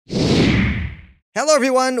Hello,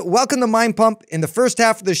 everyone. Welcome to Mind Pump. In the first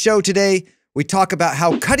half of the show today, we talk about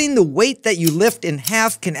how cutting the weight that you lift in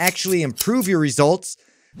half can actually improve your results.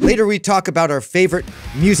 Later, we talk about our favorite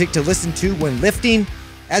music to listen to when lifting,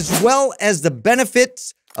 as well as the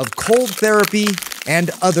benefits of cold therapy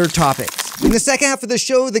and other topics. In the second half of the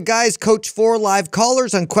show, the guys coach 4 live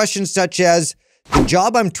callers on questions such as, the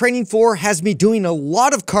job I'm training for has me doing a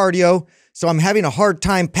lot of cardio, so I'm having a hard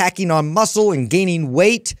time packing on muscle and gaining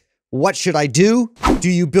weight. What should I do? Do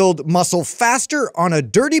you build muscle faster on a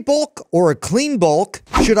dirty bulk or a clean bulk?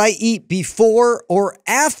 Should I eat before or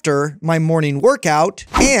after my morning workout?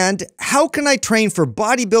 And how can I train for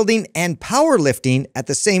bodybuilding and powerlifting at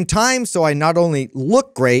the same time so I not only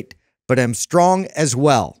look great, but am strong as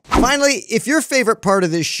well? Finally, if your favorite part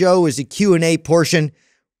of this show is a Q&A portion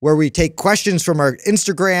where we take questions from our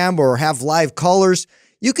Instagram or have live callers,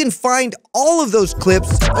 you can find all of those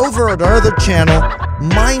clips over at our other channel,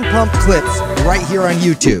 Mind Pump Clips, right here on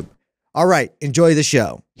YouTube. All right, enjoy the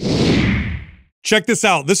show. Check this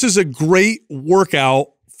out. This is a great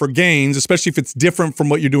workout for gains, especially if it's different from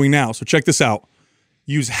what you're doing now. So check this out.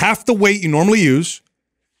 Use half the weight you normally use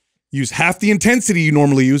half the intensity you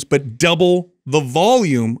normally use, but double the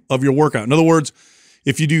volume of your workout. In other words,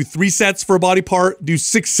 if you do 3 sets for a body part, do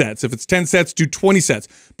 6 sets. If it's 10 sets, do 20 sets.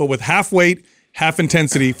 But with half weight, half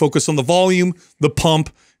intensity, focus on the volume, the pump,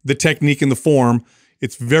 the technique, and the form.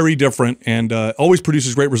 It's very different and always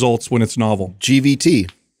produces great results when it's novel. GVT.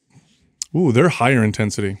 Ooh, they're higher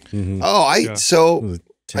intensity. Mm-hmm. Oh, I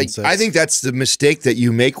think that's the mistake that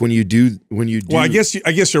you make when you do. Well, I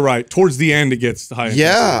guess you're right. Towards the end, it gets high.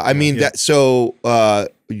 Yeah, I mean that. So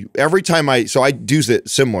every time I do it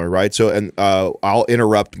similar, right? So I'll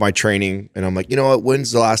interrupt my training and I'm like, you know what?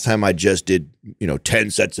 When's the last time I just did 10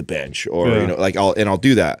 sets of bench or I'll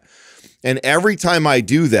do that. And every time I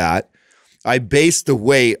do that, I base the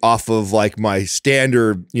weight off of like my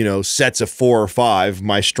standard, sets of 4 or 5,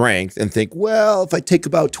 my strength, and think, well, if I take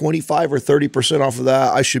about 25 or 30% off of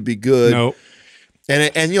that, I should be good. Nope.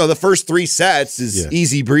 And the first 3 sets is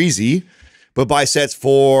easy breezy. But by sets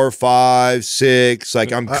 4, 5, 6,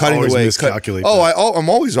 like I'm cutting away. I'm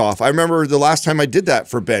always off. I remember the last time I did that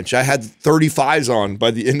for bench, I had 35s on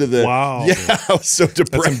by the end of the. Wow. Yeah, I was so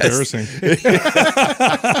depressed. That's embarrassing.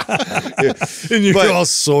 And you're all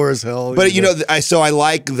sore as hell. But so I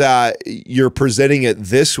like that you're presenting it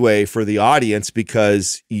this way for the audience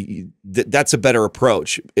because that's a better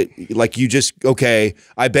approach. Like you just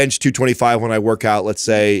I bench 225 when I work out. Let's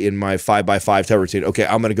say in my 5x5 type routine. Okay,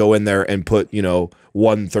 I'm going to go in there and put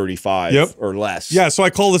 135 or less. Yeah, so I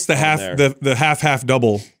call this the half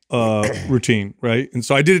double routine, right? And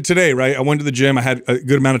so I did it today, right? I went to the gym. I had a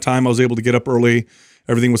good amount of time. I was able to get up early.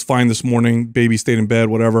 Everything was fine this morning. Baby stayed in bed,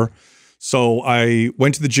 whatever. So I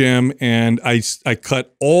went to the gym and I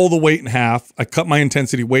cut all the weight in half. I cut my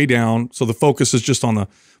intensity way down. So the focus is just on the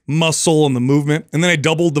muscle and the movement. And then I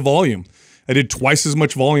doubled the volume. I did twice as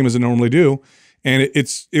much volume as I normally do. And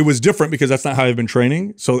it was different because that's not how I've been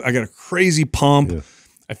training. So I got a crazy pump. Yeah.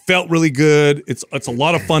 I felt really good. It's a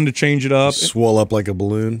lot of fun to change it up. Swell up like a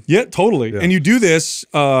balloon. Yeah, totally. Yeah. And you do this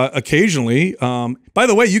occasionally. By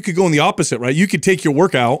the way, you could go in the opposite, right? You could take your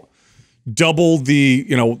workout, double the,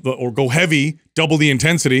 or go heavy, double the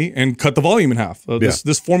intensity, and cut the volume in half.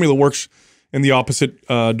 This formula works in the opposite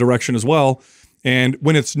direction as well. And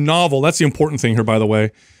when it's novel, that's the important thing here, by the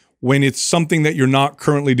way. When it's something that you're not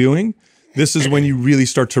currently doing, this is when you really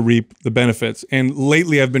start to reap the benefits. And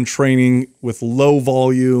lately I've been training with low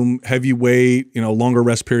volume, heavy weight, longer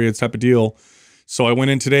rest periods type of deal. So I went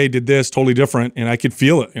in today, did this totally different, and I could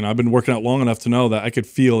feel it. I've been working out long enough to know that I could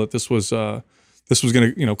feel that this was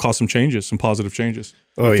going to, cause some changes, some positive changes.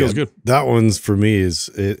 Oh, it feels good. That one's for me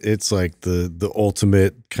it's like the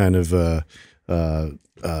ultimate kind of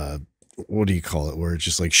what do you call it? Where it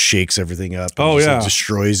just like shakes everything up. And like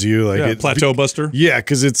destroys you. Like plateau buster. Yeah,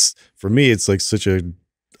 because for me, it's like such a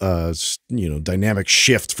dynamic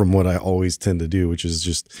shift from what I always tend to do, which is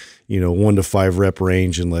just 1 to 5 rep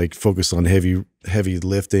range and like focus on heavy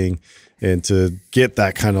lifting, and to get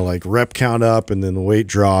that kind of like rep count up and then the weight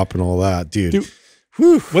drop and all that, dude.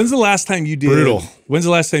 Whew. When's the last time you did? Brutal. When's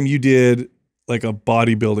the last time you did like a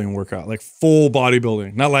bodybuilding workout, like full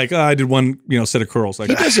bodybuilding, not like I did one set of curls. Like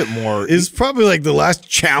he does it more. It's probably like the last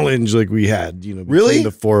challenge like we had, between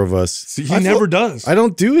the 4 of us. So he never does. I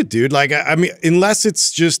don't do it, dude. Like I mean, unless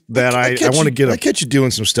it's just that I want to get I catch you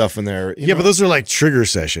doing some stuff in there. Yeah, but those are like trigger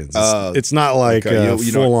sessions. It's not like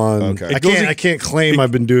full on. Okay. I can't claim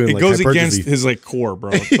I've been doing. It goes against his like core,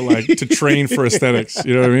 bro, to train for aesthetics.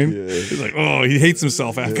 You know what I mean? Yeah. He's like, oh, he hates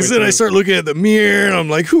himself after. Because then I start looking at the mirror and I'm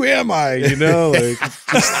like, who am I? know, like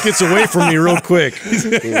just gets away from me real quick.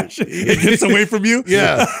 It gets away from you.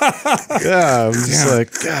 Yeah, yeah. I'm just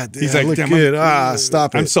like, God, damn, He's I like, look damn, good.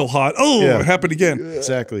 Stop it. I'm so hot. Oh, Yeah. it happened again.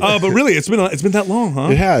 Exactly. But really, it's been that long, huh?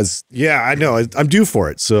 It has. Yeah, I know. I'm due for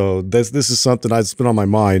it. So this is something that's been on my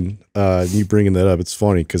mind. You bringing that up, it's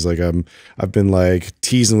funny because like I've been like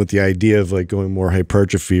teasing with the idea of like going more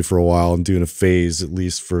hypertrophy for a while and doing a phase at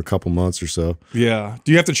least for a couple months or so. Yeah.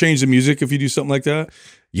 Do you have to change the music if you do something like that?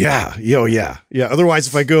 Yeah. Yeah. Otherwise,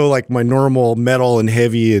 if I go like my normal metal and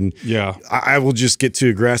heavy, and Yeah. I will just get too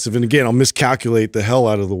aggressive. And again, I'll miscalculate the hell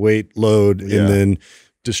out of the weight load and then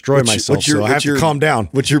destroy myself. So I have to calm down.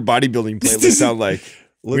 What's your bodybuilding playlist sound like?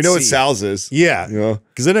 We know what Sal's is. Yeah, you know,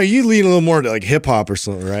 because I know you lean a little more to like hip hop or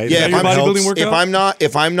something, right? Yeah, your bodybuilding workout?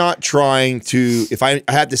 if I'm not trying to, if I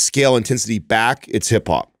had to scale intensity back, it's hip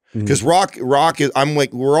hop. Because rock is, I'm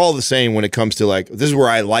like, we're all the same when it comes to like, this is where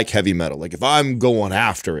I like heavy metal. Like if I'm going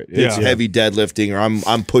after it, it's heavy deadlifting or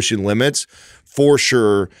I'm pushing limits, for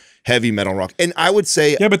sure. Heavy metal rock. And I would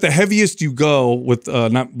say, yeah, but the heaviest you go with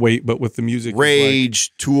not weight, but with the music,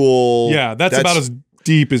 Rage, Tool. Yeah, that's about as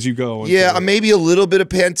deep as you go. Yeah, maybe a little bit of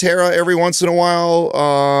Pantera every once in a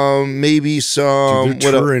while. Maybe some. Dude,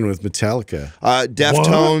 they're touring with Metallica.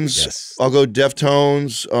 Deftones. Yes. I'll go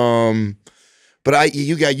Deftones. But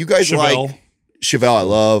you guys Chevelle. like Chevelle. I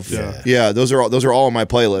love. Yeah, those are all on my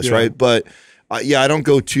playlist, right? But I don't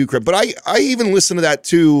go too crazy. But I even listen to that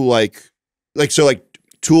too. Like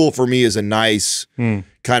Tool for me is a nice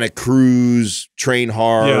kind of cruise, train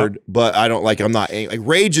hard, but I don't like. I'm not like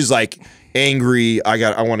Rage is like angry.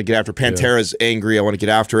 I want to get after. Pantera's angry. I want to get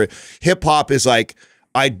after it. Hip hop is like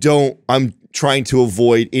I'm trying to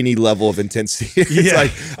avoid any level of intensity. It's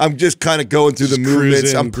like I'm just kind of going through the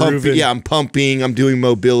movements. I'm pumping. Grooving. Yeah, I'm pumping. I'm doing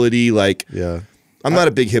mobility. Like I'm not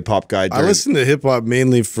a big hip hop guy. I listen to hip hop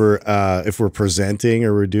mainly for if we're presenting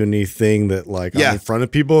or we're doing anything that like I'm in front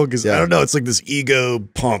of people because I don't know. It's like this ego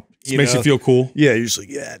pump. It makes you feel cool. Yeah, you're just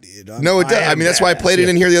like, yeah, dude. No, it does. I mean, that's why I played it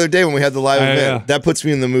in here the other day when we had the live event. That puts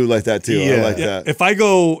me in the mood like that too. I like that.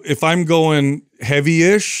 If I'm going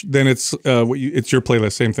heavy-ish, then it's it's your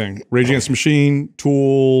playlist. Same thing. Rage Against the Machine,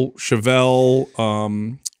 Tool, Chevelle,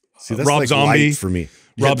 See, that's Rob like Zombie light for me.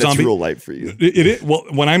 Rob that's Zombie. real light for you. It is. Well,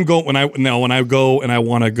 when I go and I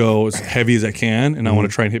want to go as heavy as I can, and I want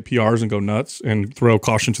to try and hit PRs and go nuts and throw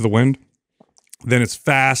caution to the wind, then it's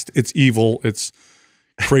fast, it's evil, it's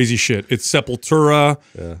crazy shit. It's Sepultura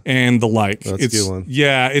and the like. That's a good one.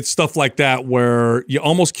 Yeah, it's stuff like that where you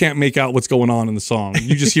almost can't make out what's going on in the song.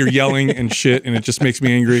 You just hear yelling and shit, and it just makes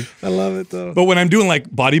me angry. I love it though. But when I'm doing like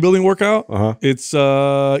bodybuilding workout, it's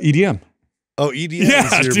EDM. Oh, EDM.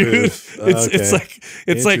 Yeah, dude.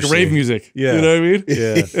 It's like rave music. Yeah. You know what I mean?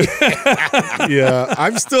 Yeah. Yeah.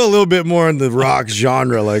 I'm still a little bit more in the rock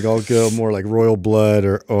genre. Like I'll go more like Royal Blood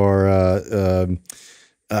or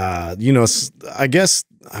you know, I guess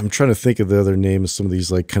I'm trying to think of the other name of some of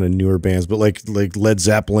these like kind of newer bands, but like Led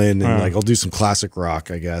Zeppelin and like I'll do some classic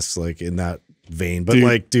rock, I guess, like in that vein. But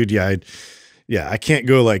like, dude, I can't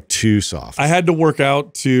go like too soft. I had to work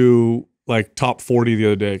out to like top 40 the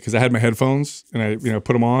other day because I had my headphones and I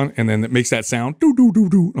put them on and then it makes that sound. Doo, doo, doo,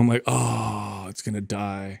 doo. I'm like, oh, it's gonna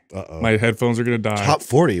die. My headphones are gonna die. Top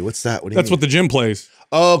 40. What's that? That's what the gym plays.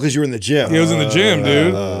 Oh, because you were in the gym. He was in the gym,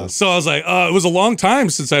 dude. So I was like, it was a long time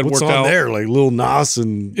since I'd worked out. There, like Lil Nas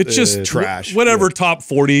and it's just trash. Whatever top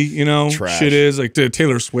 40, shit is like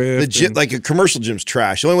Taylor Swift. The gym, like a commercial gym's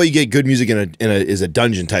trash. The only way you get good music is a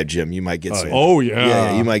dungeon type gym. You might get some. Oh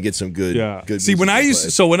yeah, you might get some good. Yeah. Good See, when I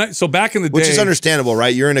used so back in the day, which is understandable,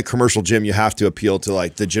 right? You're in a commercial gym. You have to appeal to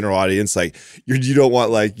like the general audience. Like you don't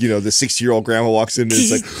want like the 60-year-old grandma walks in and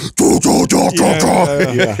it's like,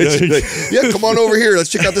 yeah, come on over here. Let's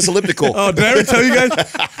check out this elliptical. Oh, did I ever tell you guys?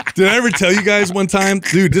 Did I ever tell you guys one time,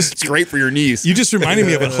 dude? This is great for your knees. You just reminded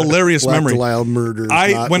me of a hilarious memory. Lactylile murder.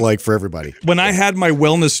 Not like for everybody. When I had my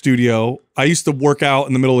wellness studio, I used to work out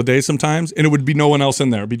in the middle of the day sometimes, and it would be no one else in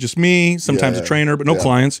there. It'd be just me, sometimes a trainer, but no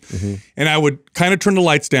clients. And I would kind of turn the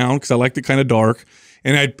lights down because I liked it kind of dark.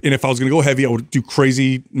 And if I was going to go heavy, I would do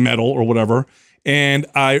crazy metal or whatever. And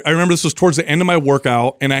I remember this was towards the end of my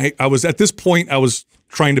workout, and I was at this point I was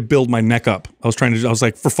trying to build my neck up. I was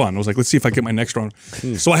like, for fun. I was like, let's see if I get my neck strong.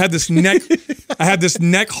 So I had this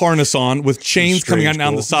neck harness on with chains coming out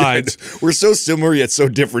down the sides. Yeah, we're so similar yet so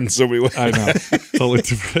different in so many ways. I know. Totally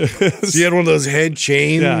different. So you had one of those head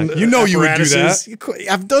chain. Yeah, you would do that.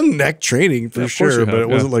 I've done neck training for sure, but it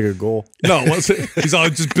wasn't like a goal. No, he's all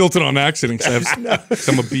just built it on accident because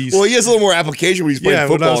I'm a beast. Well, he has a little more application when he's playing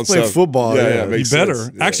football. When I was playing football, you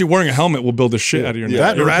better. Actually, wearing a helmet will build the shit out of your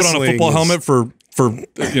neck. You ever put on a football helmet for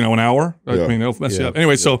an hour? I mean, it'll mess you up.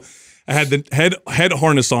 Anyway, so I had the head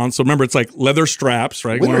harness on. So remember, it's like leather straps,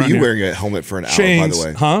 right? When are you wearing a helmet for an hour, Chains, by the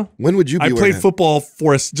way? huh? When would you be I wearing played it? football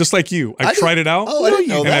for us, just like you. I tried it out. Oh, I didn't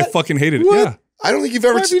know and that. I fucking hated it. What? Yeah. I don't think you've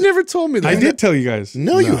ever. Why have you never told me that? I did tell you guys.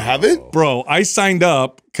 No, you haven't. Bro, I signed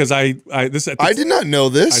up because I did not know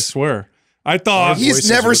this. I swear. I thought He's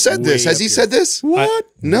never said this. Has he said this? What?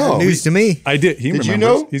 No. News to me. I did. He Did you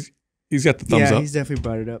remembers. know? He's got the thumbs Yeah, up. he's definitely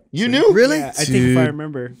brought it up. You knew? Really? Yeah, I think if I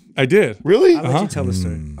remember. I did. Really? I'll let you tell the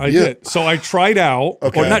story. I Yeah. did. So I tried out,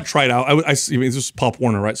 Okay. or not tried out. I mean, this was Pop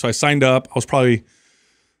Warner, right? So I signed up. I was probably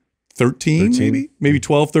 13, maybe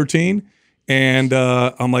 12, 13. And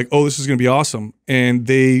I'm like, oh, this is going to be awesome. And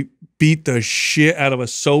they beat the shit out of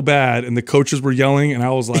us so bad. And the coaches were yelling, and I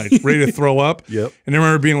was like ready to throw up. Yep. And I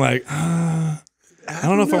remember being like, I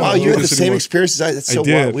don't know if I Wow, want to you do had the this same anymore. experience as I. That's so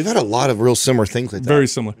did. wild. We've had a lot of real similar things like that. Very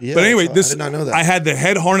similar. Yeah, But anyway, I this did not know that. I had the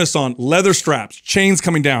head harness on, leather straps, chains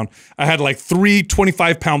coming down. I had like 3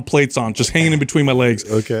 25-pound plates on, just hanging in between my legs.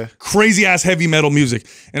 Okay. Crazy ass heavy metal music.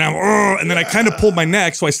 And and then I kind of pulled my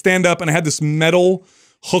neck, so I stand up and I had this metal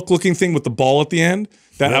hook looking thing with the ball at the end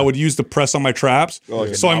that I would use to press on my traps.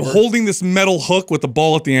 So I'm holding this metal hook with the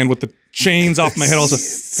ball at the end with the chains off my head also.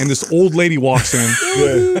 And this old lady walks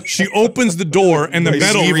in. She opens the door and the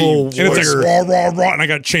metal evil and it's like rah, rah, rah, and I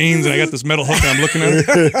got chains and I got this metal hook and I'm looking at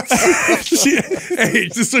her.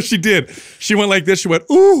 This is what she did. She went like this. She went,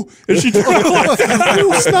 ooh, and she turned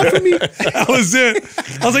it's not for me. That was it.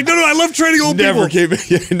 I was like, no, I love training old Never people.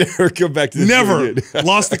 never come back to this. Never again.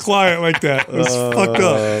 lost a client like that. It was fucked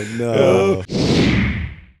up. No.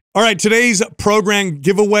 All right, today's program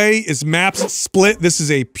giveaway is MAPS Split. This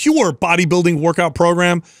is a pure bodybuilding workout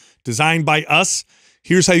program designed by us.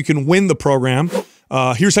 Here's how you can win the program.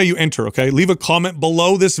 Here's how you enter, okay? Leave a comment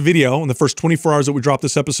below this video in the first 24 hours that we drop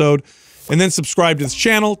this episode, and then subscribe to this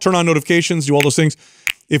channel, turn on notifications, do all those things.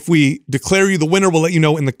 If we declare you the winner, we'll let you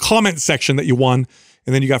know in the comment section that you won,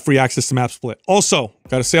 and then you got free access to MAPS Split. Also,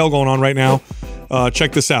 got a sale going on right now.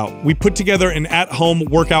 Check this out. We put together an at-home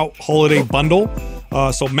workout holiday bundle.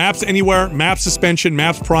 So MAPS Anywhere, MAPS Suspension,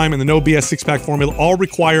 MAPS Prime, and the No BS six-pack formula all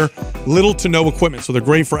require little to no equipment, so they're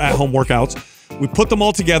great for at-home workouts. We put them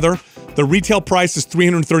all together. The retail price is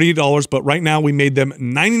 $338, but right now we made them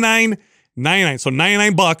 $99.99. So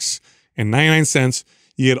 99 bucks and 99 cents.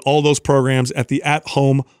 You get all those programs at the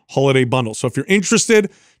at-home holiday bundle. So if you're interested,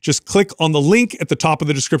 just click on the link at the top of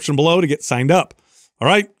the description below to get signed up. All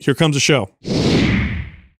right, here comes the show.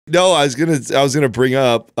 No, I was gonna bring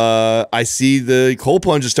up. I see the cold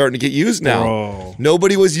plunge is starting to get used now. Bro.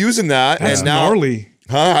 Nobody was using that, That's and now, gnarly.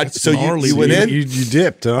 huh? So gnarly, you went dude. in? You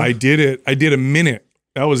dipped, huh? I did it. I did a minute.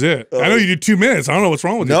 That was it. I know you did 2 minutes. I don't know what's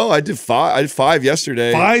wrong with you. No, I did 5. I did 5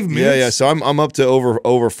 yesterday. 5 minutes? Yeah. So I'm up to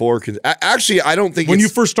over 4. Actually, I don't think When you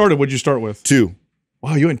it's first started, what'd you start with? 2.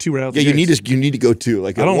 Wow, you went 2 right out the Yeah, you gates. need to go 2.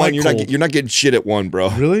 Like I at don't 1, like cold. you're not getting shit at 1, bro.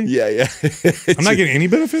 Really? Yeah. I'm not getting any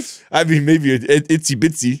benefits? I mean, maybe itsy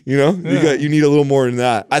bitsy. You know, you need a little more than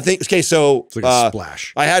that. I think. Okay, so It's like a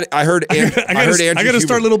splash. I heard I got to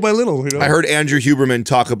start little by little. You know? I heard Andrew Huberman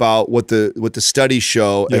talk about what the studies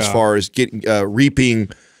show as Yeah. far as getting reaping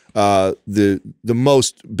the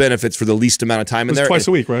most benefits for the least amount of time. It's twice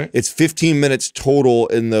a week, right? It's 15 minutes total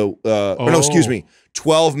in the. Or no, excuse me,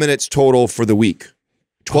 12 minutes total for the week.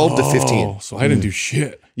 12 to 15. Oh, so I didn't do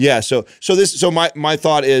shit. Yeah. So my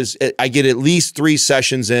thought is I get at least 3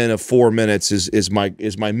 sessions in of 4 minutes is my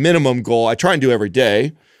minimum goal. I try and do every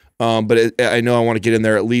day. But I know I want to get in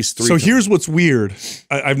there at least 3 So times. here's what's weird.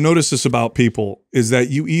 I've noticed this about people is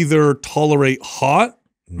that you either tolerate hot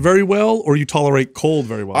very well or you tolerate cold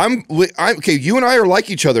very well. I'm okay. You and I are like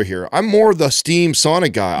each other here. I'm more the steam sauna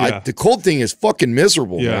guy. Yeah. The cold thing is fucking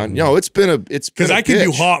miserable, Yeah. man. No, it's been Because I can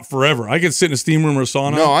do hot forever. I could sit in a steam room or a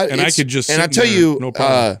sauna, and I could just. And sit I tell in there, you, no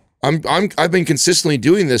problem. I've been consistently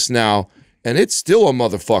doing this now, and it's still a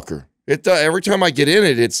motherfucker. Every time I get in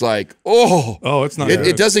it, it's like, Oh, it's not. It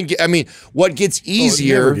good. doesn't get. I mean, what gets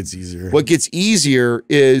easier? never gets easier. What gets easier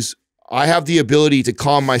is I have the ability to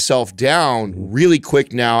calm myself down really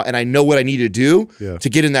quick now, and I know what I need to do to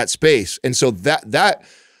get in that space. And so that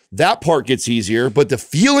part gets easier, but the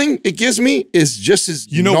feeling it gives me is just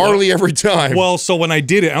as gnarly every time. Well, so when I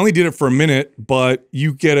did it, I only did it for a minute, but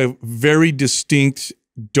you get a very distinct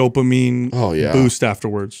dopamine boost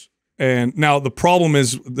afterwards. And now the problem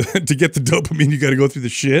is to get the dopamine, you got to go through the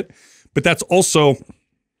shit, but that's also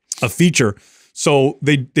a feature. So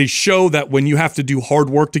they show that when you have to do hard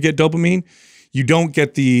work to get dopamine, you don't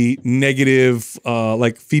get the negative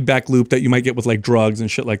like feedback loop that you might get with like drugs and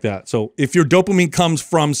shit like that. So if your dopamine comes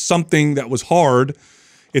from something that was hard,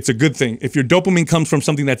 it's a good thing. If your dopamine comes from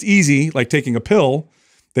something that's easy, like taking a pill,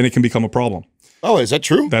 then it can become a problem. Oh, is that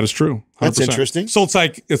true? That is true. 100%. That's interesting. So it's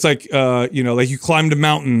like you know, like you climbed a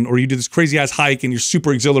mountain or you did this crazy ass hike and you're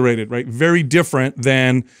super exhilarated, right? Very different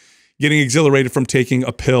than getting exhilarated from taking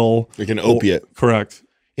a pill, like an opiate. Correct.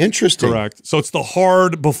 Interesting. Correct. So it's the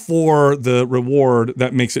hard before the reward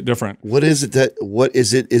that makes it different. What is it that? What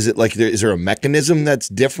is it? Is it like is there a mechanism that's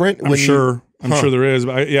different? I'm sure there is.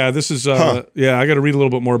 But yeah, this is. Yeah, I got to read a little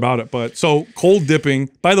bit more about it. But so cold dipping.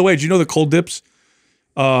 By the way, do you know that cold dips?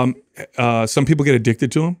 Some people get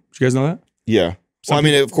addicted to them. Did you guys know that? Yeah. Well, I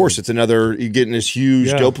mean, of course, it's another. You're getting this huge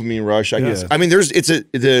dopamine rush. I guess. I mean,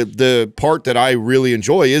 the part that I really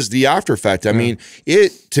enjoy is the after effect. I mean,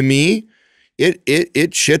 to me.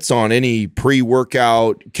 It shits on any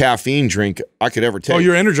pre-workout caffeine drink I could ever take. Oh,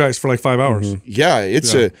 you're energized for like 5 hours. Yeah,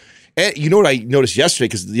 it's you know what I noticed yesterday,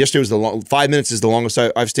 because yesterday was 5 minutes is the longest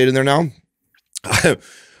I've stayed in there now.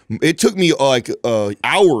 It took me like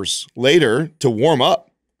hours later to warm up.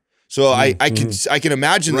 So I can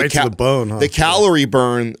imagine right to the bone, huh? the calorie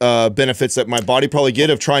burn benefits that my body probably get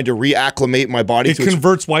of trying to reacclimate my body. It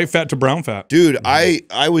converts white fat to brown fat. Dude, I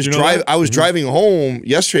was driving home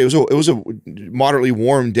yesterday. It was a moderately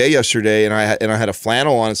warm day yesterday, and I had a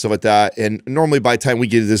flannel on and stuff like that. And normally by the time we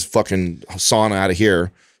get this fucking sauna out of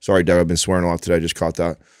here, sorry, Doug, I've been swearing a lot today. I just caught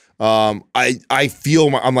that. I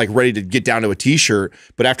feel I'm like ready to get down to a t-shirt,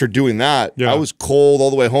 but after doing that, I was cold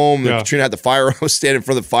all the way home. Katrina had the fire. I was standing in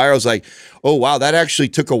front of the fire. I was like, oh wow, that actually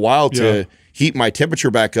took a while to heat my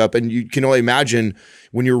temperature back up. And you can only imagine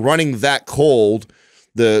when you're running that cold,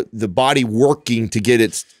 the body working to get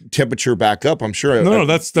its temperature back up. I'm sure. No,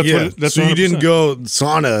 that's so 100%. you didn't go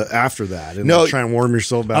sauna after that and like try and warm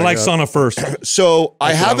yourself back I like up. sauna first. So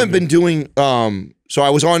I haven't been doing so I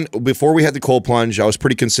was on, before we had the cold plunge, I was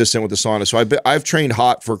pretty consistent with the sauna. So I've trained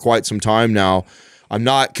hot for quite some time now. I'm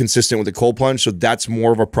not consistent with the cold plunge, so that's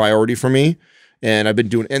more of a priority for me. And I've been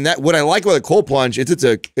doing, and that what I like about the cold plunge, it's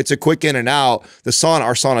a quick in and out. The sauna,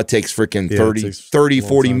 our sauna takes freaking 30,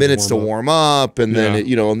 40 minutes to warm up, and then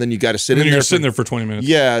and then you got to sit in there. You're sitting there for 20 minutes.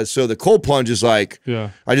 Yeah, so the cold plunge is like,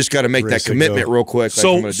 I just got to make that commitment real quick.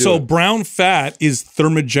 So brown fat is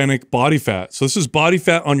thermogenic body fat. So this is body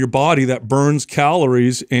fat on your body that burns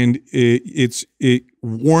calories, and it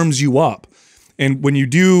warms you up. And when you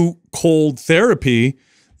do cold therapy,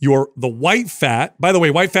 the white fat, by the way,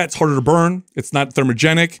 white fat's harder to burn. It's not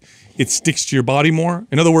thermogenic. It sticks to your body more.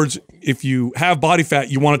 In other words, if you have body fat,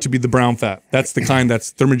 you want it to be the brown fat. That's the kind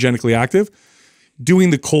that's thermogenically active. Doing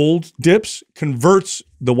the cold dips converts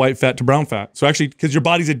the white fat to brown fat. So actually, because your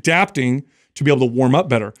body's adapting to be able to warm up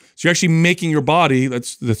better. So you're actually making your body,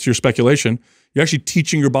 that's your speculation, you're actually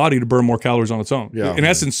teaching your body to burn more calories on its own. Yeah. In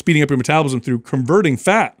essence, speeding up your metabolism through converting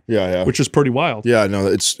fat. Which is pretty wild. Yeah,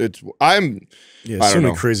 no, so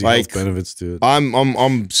many crazy health benefits to it.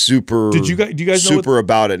 I'm super. Do you guys know super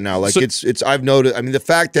about it now? Like I've noticed. I mean, the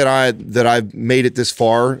fact that I've made it this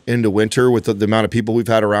far into winter with the amount of people we've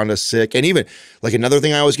had around us sick, and even like another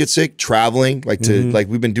thing I always get sick, traveling. Like like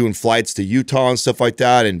we've been doing flights to Utah and stuff like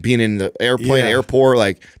that, and being in the airport,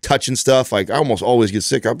 like touching stuff. Like I almost always get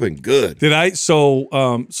sick. I've been good. Did I? So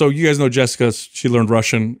you guys know Jessica? She learned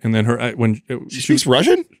Russian, and then she speaks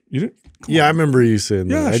Russian. You did? Yeah, I remember you saying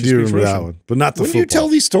that. I do remember that one, but not the football. When do you tell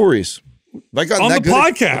these stories? Like on the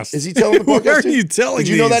podcast. Is he telling the podcast? Where are you telling? Did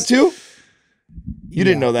you know that too? You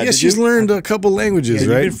didn't know that. Yeah, she's learned a couple languages,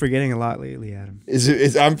 right? You've been forgetting a lot lately, Adam.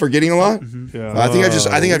 I'm forgetting a lot. Yeah. I think I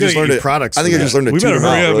just learned it. Products. I think I just learned it. We better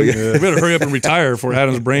hurry up. We better hurry up and retire before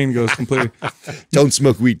Adam's brain goes completely. Don't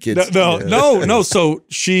smoke weed, kids. No. So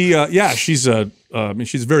she, she's a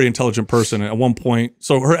very intelligent person. At one point,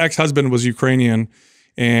 so her ex-husband was Ukrainian.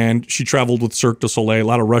 And she traveled with Cirque du Soleil, a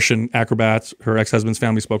lot of Russian acrobats. Her ex-husband's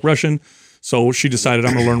family spoke Russian. So she decided,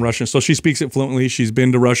 I'm going to learn Russian. So she speaks it fluently. She's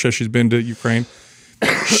been to Russia. She's been to Ukraine.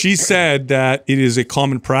 She said that it is a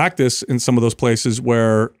common practice in some of those places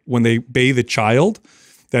where when they bathe a child,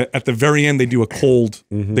 that at the very end, they do a cold,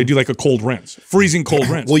 they do like a cold rinse, freezing cold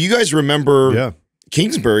rinse. Well, you guys remember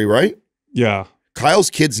Kingsbury, right? Yeah. Kyle's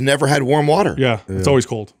kids never had warm water. Yeah, it's always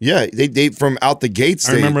cold. Yeah, they from out the gates.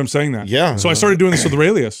 I remember him saying that. Yeah. So I started doing this with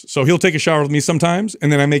Aurelius. So he'll take a shower with me sometimes,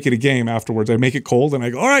 and then I make it a game afterwards. I make it cold, and I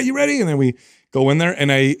go, all right, you ready? And then we go in there,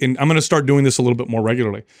 and I'm going to start doing this a little bit more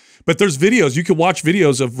regularly. But there's videos. You could watch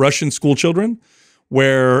videos of Russian school children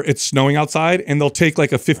where it's snowing outside, and they'll take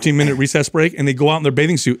like a 15-minute recess break, and they go out in their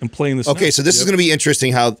bathing suit and play in the snow. Okay, so this is going to be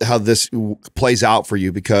interesting how this plays out for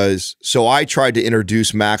you, because so I tried to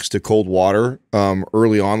introduce Max to cold water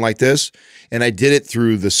early on like this, and I did it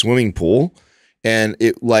through the swimming pool, and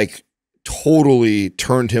it like totally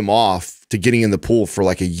turned him off to getting in the pool for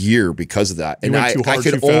like a year because of that. You went too hard, I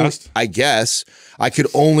could too fast? I guess I could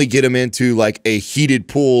only get him into like a heated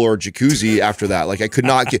pool or jacuzzi after that. Like I could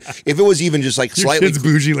not get, if it was even just like Your slightly kid's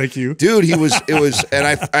bougie like you. dude, it was,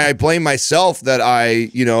 and I blame myself that I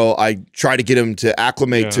try to get him to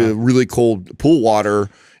acclimate to really cold pool water,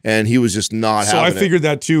 and he was just not So I having figured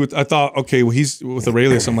that too. I thought, okay, well, he's with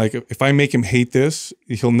Aurelius. I'm like, if I make him hate this,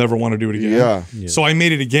 he'll never want to do it again. Yeah. So I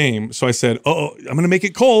made it a game. So I said, oh, I'm going to make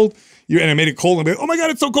it cold. And I made it cold. And I'm like, oh my God,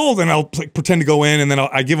 it's so cold. And I'll like, pretend to go in, and then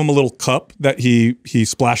I give him a little cup that he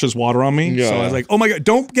splashes water on me. Yeah. So I was like, oh my God,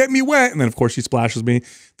 don't get me wet. And then of course he splashes me.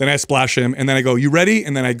 Then I splash him, and then I go, you ready?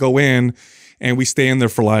 And then I go in, and we stay in there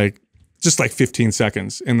for like, just like 15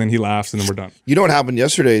 seconds, and then he laughs, and then we're done. You know what happened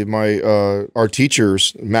yesterday? Our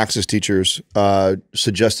teachers, Max's teachers,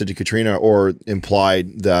 suggested to Katrina or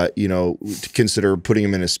implied that to consider putting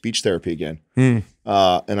him in a speech therapy again. And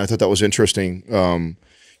I thought that was interesting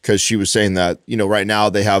because she was saying that right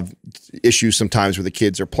now they have issues sometimes where the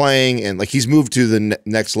kids are playing, and like he's moved to the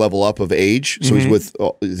next level up of age, so he's with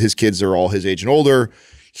his kids are all his age and older.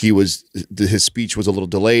 His speech was a little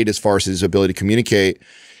delayed as far as his ability to communicate.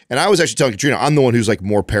 And I was actually telling Katrina, I'm the one who's like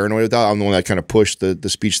more paranoid with that. I'm the one that kind of pushed the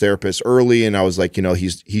speech therapist early, and I was like,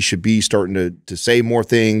 he should be starting to say more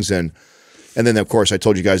things, and then of course I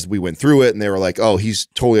told you guys that we went through it, and they were like, oh, he's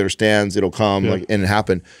totally understands, it'll come, and it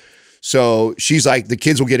happened. So she's like, the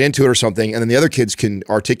kids will get into it or something, and then the other kids can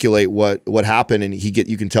articulate what happened, and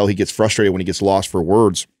you can tell he gets frustrated when he gets lost for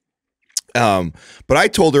words. But I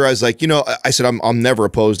told her, I was like, I said, I'm never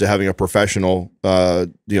opposed to having a professional,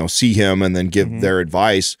 see him and then give their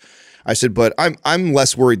advice. I said, but I'm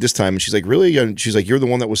less worried this time. And she's like, really? And she's like, you're the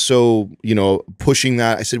one that was so, pushing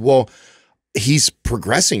that. I said, well, he's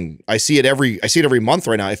progressing. I see it every month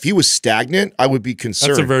right now. If he was stagnant, I would be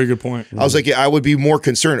concerned. That's a very good point. I was like, yeah, I would be more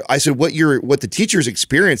concerned. I said, what the teacher's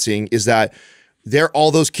experiencing is that all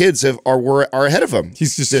those kids are ahead of him.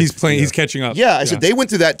 He's playing. He's catching up. Yeah, I said they went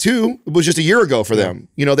through that too. It was just a year ago for them.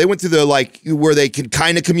 They went through the where they can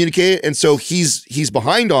kind of communicate, and so he's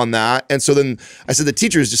behind on that. And so then I said the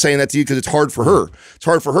teacher is just saying that to you because it's hard for her. It's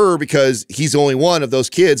hard for her because he's the only one of those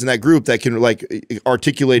kids in that group that can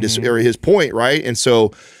articulate his point, right? And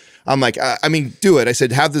so I'm like, I mean, do it. I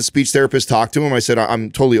said, have the speech therapist talk to him. I said, I'm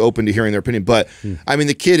totally open to hearing their opinion, but I mean,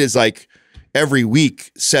 the kid is like, every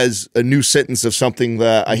week says a new sentence of something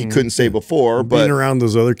that he couldn't say before. But being around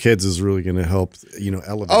those other kids is really going to help,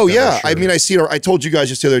 elevate. Oh that, yeah, sure. I mean, I see. I told you guys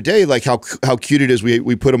just the other day, like how cute it is.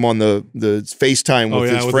 We put him on the FaceTime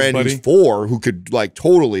with his friend who's 4, who could like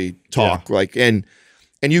totally talk,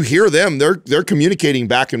 and you hear them, they're communicating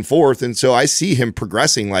back and forth, and so I see him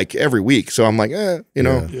progressing like every week. So I'm like, Yeah,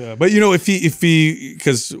 but if he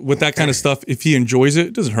because with that kind of stuff, if he enjoys it,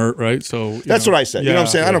 it doesn't hurt, right? So that's what I said. You know what I'm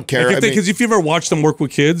saying? I don't care. Because if you ever watch them work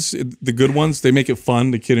with kids, the good ones, they make it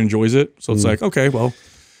fun. The kid enjoys it, so it's like, okay, well,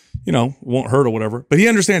 it won't hurt or whatever. But he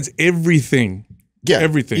understands everything. Yeah,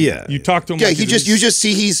 everything. Yeah, you talk to him. Yeah, like you just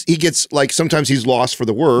see he gets like sometimes he's lost for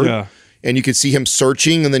the word. Yeah. And you can see him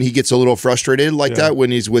searching, and then he gets a little frustrated like that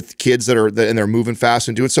when he's with kids and they're moving fast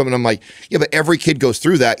and doing something. I'm like, yeah, but every kid goes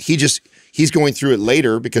through that. He's going through it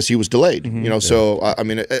later because he was delayed. So I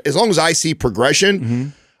mean, as long as I see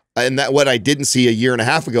progression, and that what I didn't see a year and a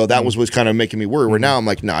half ago, that was kind of making me worry. Where now I'm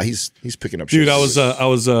like, nah, he's picking up. Dude, shit. I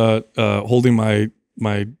was holding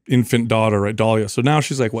my infant daughter, right, Dahlia. So now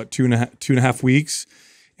she's like what, 2.5 weeks,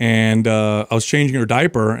 and I was changing her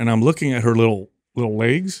diaper, and I'm looking at her little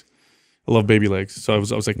legs. I love baby legs, so I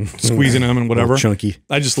was like squeezing them and whatever. Chunky.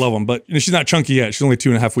 I just love them, but she's not chunky yet. She's only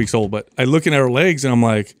 2.5 weeks old. But I looking at her legs and I'm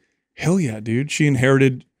like, hell yeah, dude! She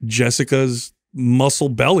inherited Jessica's muscle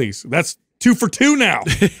bellies. That's 2 for 2 now.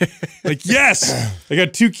 Like yes, I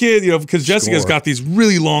got 2 kids. Because Jessica's got these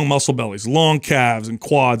really long muscle bellies, long calves and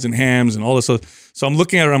quads and hams and all this stuff. So I'm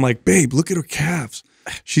looking at her. I'm like, babe, look at her calves.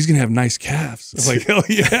 She's gonna have nice calves. I'm like, hell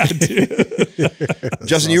yeah, dude.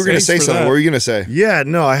 Justin, you were gonna say something. What were you gonna say? Yeah,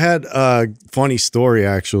 no, I had a funny story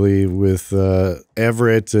actually with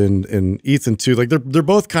Everett and Ethan too. Like they're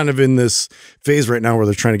both kind of in this phase right now where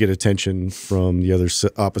they're trying to get attention from the other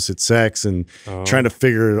opposite sex and trying to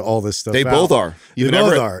figure all this stuff out. They both are. They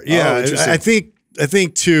both are. Yeah, I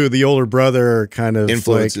think too, the older brother kind of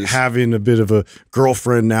like having a bit of a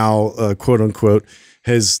girlfriend now, quote unquote,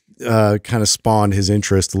 has kind of spawned his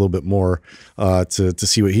interest a little bit more to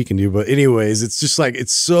see what he can do. But anyways, it's just like,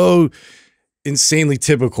 it's so insanely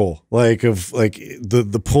typical, like of like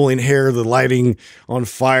the pulling hair, the lighting on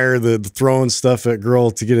fire, the throwing stuff at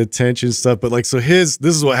girl to get attention and stuff. But like, so this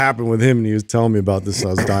is what happened with him, and he was telling me about this. I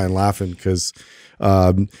was dying laughing because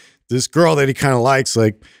this girl that he kind of likes,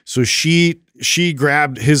 like, so she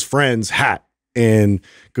grabbed his friend's hat and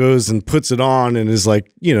goes and puts it on and is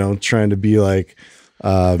like, you know, trying to be like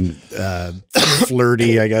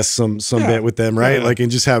flirty, I guess, some bit with them, right? Like,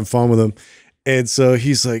 and just having fun with them. And so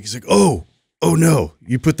he's like, oh no,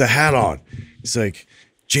 you put the hat on. He's like,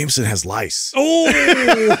 Jameson has lice. Oh,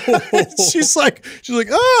 she's like,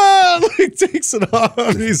 ah, like takes it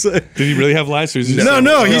off. He's like, did he really have lice? Or is he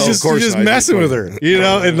no, he's just not. messing with her, you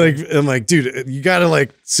know. And like, I'm like, dude, you gotta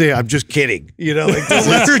like say, I'm just kidding, you know. Like, don't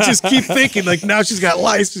let her just keep thinking like now she's got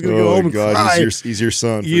lice, she's gonna go home and cry. He's your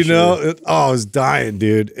son, you know. I was dying,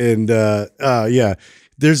 dude. And yeah,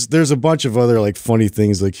 there's a bunch of other like funny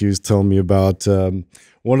things like he was telling me about.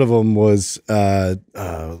 One of them was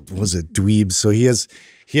it dweebs? So he has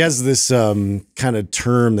this kind of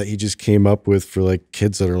term that he just came up with for like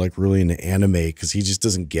kids that are like really into anime because he just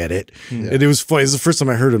doesn't get it. Yeah. And it was funny. It's the first time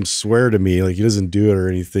I heard him swear to me. Like, he doesn't do it or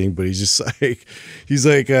anything, but he's just like,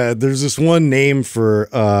 there's this one name for,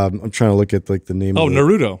 I'm trying to look at like the name. Oh,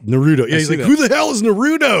 Naruto. Naruto. Yeah, he's like, who the hell is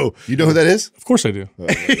Naruto? You know who that is? Of course I do. Oh,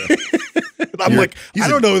 yeah. I'm like, I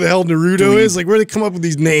don't know who the hell Naruto is. Like, where do they come up with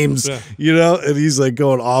these names? Yeah. You know? And he's like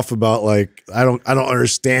going off about like, I don't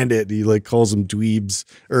understand it. He like calls them dweebs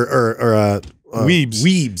or weebs.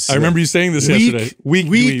 Weebs. I remember you saying this yesterday. Weak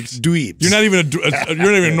dweebs. You're not even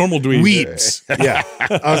a normal dweeb. Weebs. Yeah.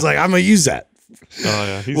 I was like, I'm gonna use that.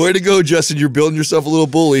 Oh yeah. Way to go, Justin. You're building yourself a little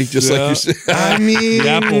bully, just like you said. I mean, the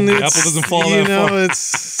apple doesn't fall that far.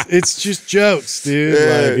 It's just jokes,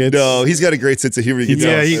 dude. Like, no, he's got a great sense of humor.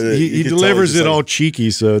 He delivers it all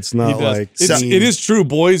cheeky, so it's not like it is true.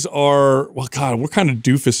 Boys are, well, God, we're kind of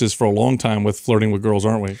doofuses for a long time with flirting with girls,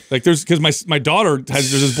 aren't we? Like, because my daughter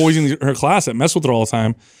there's this boys in her class that mess with her all the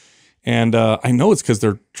time, and I know it's because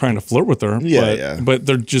they're trying to flirt with her. But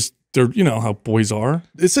they're you know how boys are.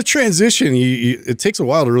 It's a transition. It takes a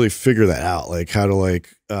while to really figure that out, like how to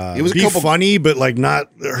like be funny, but like not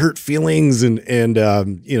hurt feelings and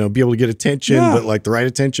you know, be able to get attention, but like the right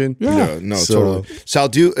attention. Totally. Sal,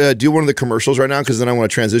 do one of the commercials right now, because then I want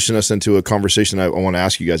to transition us into a conversation I want to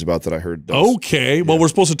ask you guys about that I heard. Okay, well, we're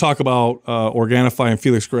supposed to talk about Organifi and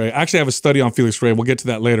Felix Gray. I actually have a study on Felix Gray. We'll get to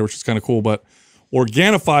that later, which is kind of cool. But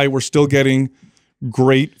Organifi, we're still getting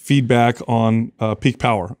great feedback on peak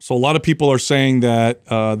power. So a lot of people are saying that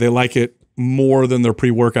they like it more than their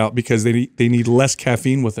pre-workout because they need less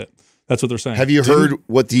caffeine with it. That's what they're saying. Have you heard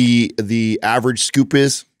what the average scoop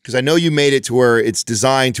is? Because I know you made it to where it's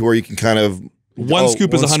designed to where you can kind of one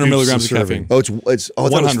scoop is 100 milligrams of caffeine. Oh, it's I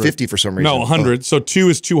thought it was 50 for some reason. No, 100. So 2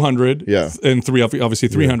 is 200. Yeah, and 3 obviously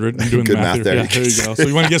 300. I'm doing good the math there. Yeah, there you go. So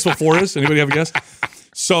you want to guess what 4 is? Anybody have a guess?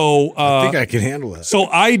 So I think I can handle that. So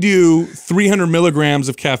I do 300 milligrams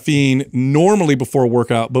of caffeine normally before a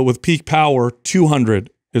workout, but with peak power, 200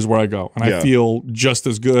 is where I go, and I feel just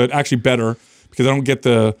as good, actually better, because I don't get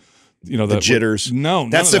the jitters. No,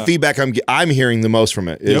 that's the feedback I'm hearing the most from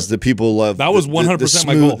it. Is the people love that was 100%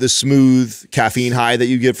 my goal. The smooth caffeine high that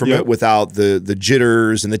you get from it, without the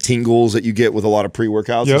jitters and the tingles that you get with a lot of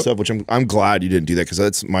pre-workouts and stuff. Which I'm glad you didn't do that, because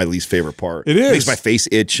that's my least favorite part. It makes my face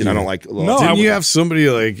itch, and I don't like. Didn't you have somebody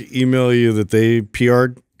like email you that they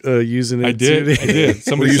PR'd? Using it. I did.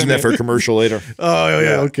 Somebody using that for a commercial later. Oh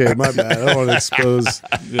yeah. Okay, my bad. I don't want to expose.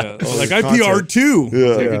 Like I PR'd too.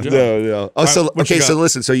 Yeah. Oh, so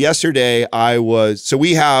listen. So yesterday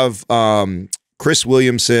we have Chris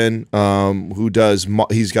Williamson, who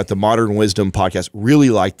he's got the Modern Wisdom podcast. Really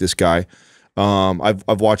like this guy.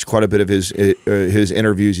 I've watched quite a bit of his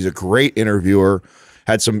interviews. He's a great interviewer.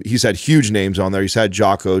 He's had huge names on there. He's had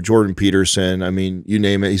Jocko, Jordan Peterson. I mean, you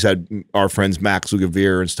name it. He's had our friends Max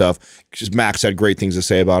Lugavere and stuff. Just Max had great things to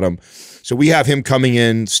say about him. So we have him coming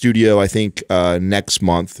in studio, I think, next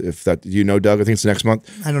month. Do you know, Doug? I think it's next month.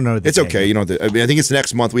 I don't know. It's okay. You know, I think it's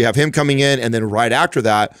next month. We have him coming in, and then right after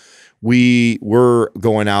that, we're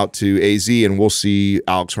going out to AZ, and we'll see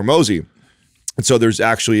Alex Hormozi. And so there's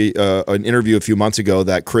actually an interview a few months ago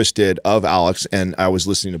that Chris did of Alex, and I was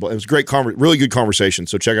listening to it. It was a great, really good conversation.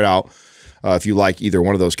 So check it out if you like either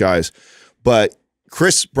one of those guys. But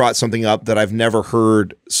Chris brought something up that I've never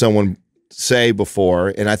heard someone say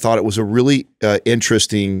before, and I thought it was a really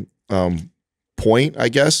interesting point, I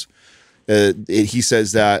guess. He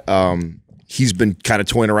says that he's been kind of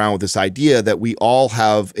toying around with this idea that we all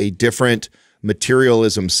have a different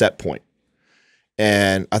materialism set point.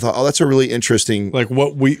 And I thought, oh, that's a really interesting, like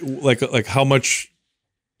what we like how much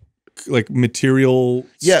like material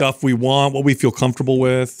stuff we want, what we feel comfortable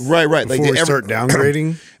with. Right. Before we start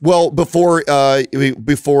downgrading. Well, before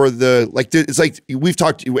it's like we've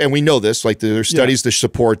talked, and we know this. Like there's studies to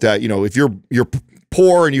support that. You know, if you're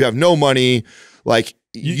poor and you have no money, like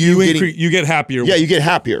you get happier. Yeah, you get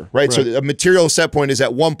happier, right? So a material set point is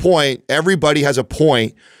at one point. Everybody has a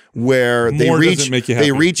point where they More reach doesn't make you they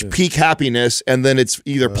happy. reach peak happiness, and then it's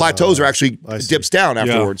either plateaus or actually dips down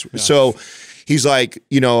afterwards. Yeah. So he's like,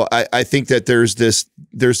 I think that there's this,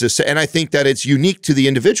 and I think that it's unique to the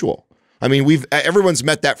individual. I mean, everyone's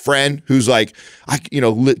met that friend who's like,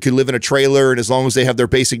 could live in a trailer, and as long as they have their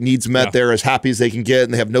basic needs met, they're as happy as they can get,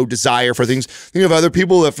 and they have no desire for things. Think of other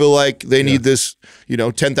people that feel like they need this,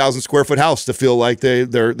 10,000 square foot house to feel like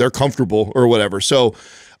they're comfortable or whatever. So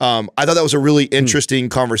I thought that was a really interesting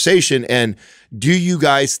conversation. And do you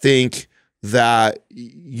guys think that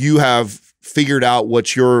you have figured out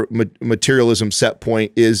what your materialism set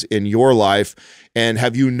point is in your life? And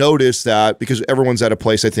have you noticed that, because everyone's at a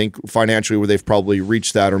place, I think, financially where they've probably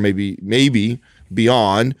reached that, or maybe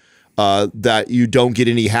beyond, that you don't get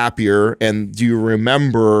any happier? And do you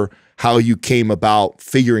remember how you came about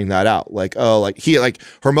figuring that out? Like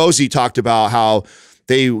Hermosi talked about how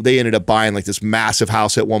they ended up buying like this massive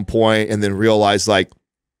house at one point, and then realized like,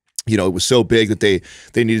 it was so big that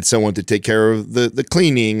they needed someone to take care of the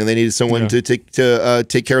cleaning, and they needed someone to take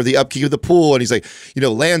care of the upkeep of the pool. And he's like,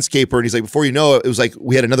 landscaper. And he's like, before you know it, it was like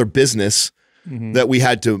we had another business that we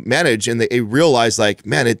had to manage. And they realized like,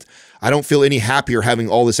 man, I don't feel any happier having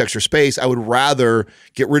all this extra space. I would rather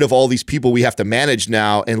get rid of all these people we have to manage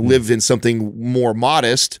now and live in something more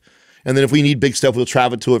modest. And then if we need big stuff, we'll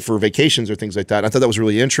travel to it for vacations or things like that. And I thought that was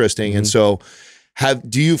really interesting. And so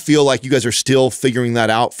do you feel like you guys are still figuring that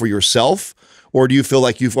out for yourself, or do you feel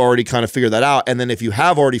like you've already kind of figured that out? And then if you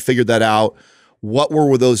have already figured that out, what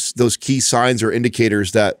were those key signs or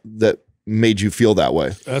indicators that made you feel that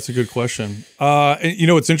way? That's a good question.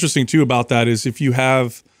 And what's interesting too about that is if you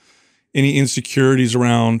have any insecurities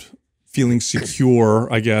around feeling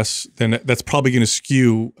secure, I guess, then that's probably going to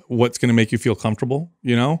skew what's going to make you feel comfortable,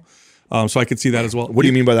 So I could see that as well. What do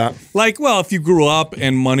you mean by that? Like, well, if you grew up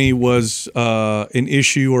and money was an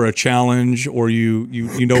issue or a challenge, or you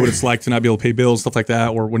know what it's like to not be able to pay bills, stuff like that,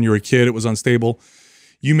 or when you were a kid it was unstable,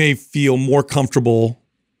 you may feel more comfortable,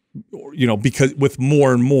 because with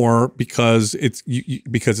more and more because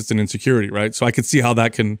it's an insecurity, right? So I could see how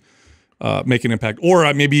that can make an impact,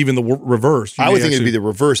 or maybe even the reverse. I would think it'd be the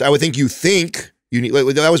reverse. I would think you need.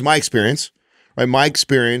 Like, that was my experience, right? My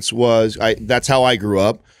experience was that's how I grew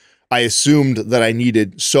up. I assumed that I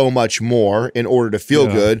needed so much more in order to feel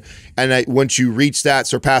good. And once you reach that,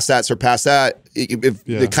 surpass that,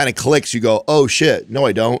 it kind of clicks. You go, oh shit, no,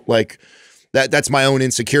 I don't. Like that's my own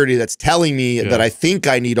insecurity that's telling me that I think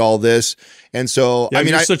I need all this. And so,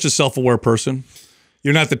 you're such a self-aware person.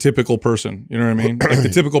 You're not the typical person. You know what I mean? Like the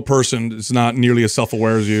typical person is not nearly as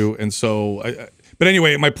self-aware as you. And so, but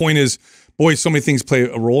anyway, my point is, boy, so many things play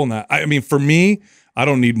a role in that. I mean, for me, I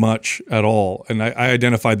don't need much at all. And I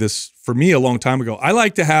identified this for me a long time ago. I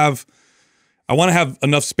want to have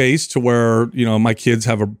enough space to where, my kids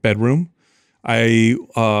have a bedroom.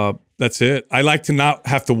 That's it. I like to not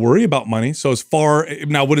have to worry about money. So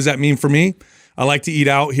now, what does that mean for me? I like to eat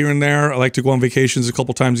out here and there. I like to go on vacations a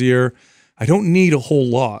couple times a year. I don't need a whole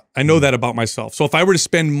lot. I know that about myself. So if I were to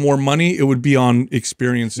spend more money, it would be on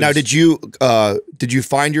experiences. Now, did you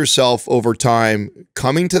find yourself over time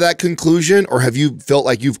coming to that conclusion, or have you felt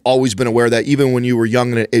like you've always been aware that even when you were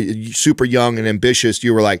young and super young and ambitious,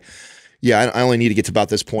 you were like, yeah, I only need to get to about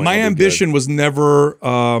this point. My ambition was never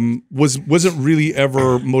wasn't really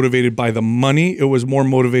ever motivated by the money. It was more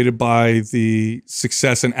motivated by the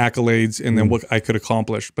success and accolades, and then what I could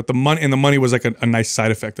accomplish. But the money was like a nice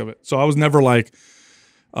side effect of it. So I was never like,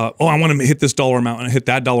 I want to hit this dollar amount and hit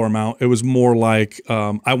that dollar amount. It was more like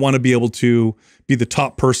I want to be able to be the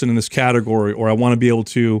top person in this category, or I want to be able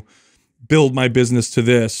to build my business to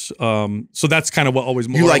this. So that's kind of what always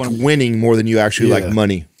more. You like winning more than you actually like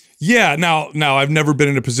money. Yeah. Now I've never been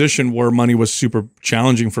in a position where money was super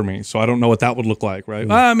challenging for me, so I don't know what that would look like,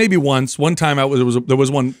 right? Maybe once. One time there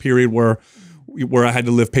was one period where I had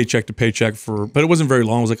to live paycheck to paycheck but it wasn't very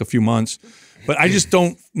long. It was like a few months. But I just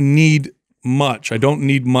don't need much. I don't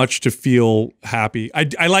need much to feel happy.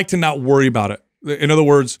 I like to not worry about it. In other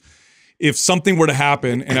words, if something were to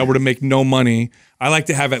happen and I were to make no money, I like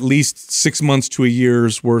to have at least 6 months to a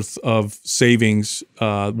year's worth of savings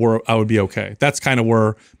where I would be okay. That's kind of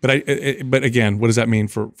where, but again, what does that mean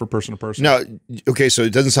for person to person? No, okay, so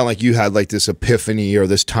it doesn't sound like you had like this epiphany or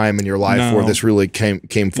this time in your life where this really came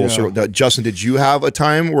full circle. Now, Justin, did you have a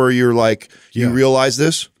time where you're like, you realized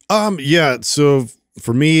this? Yeah, so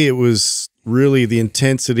for me, it was really the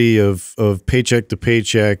intensity of paycheck to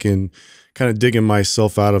paycheck and kind of digging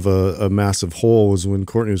myself out of a massive hole was when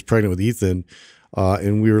Courtney was pregnant with Ethan,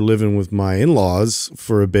 and we were living with my in-laws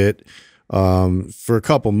for a bit. for a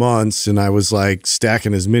couple months, and I was like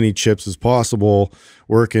stacking as many chips as possible,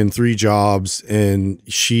 working 3 jobs, and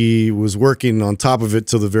she was working on top of it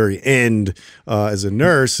till the very end as a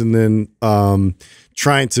nurse, and then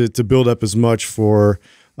trying to build up as much for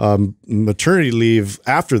maternity leave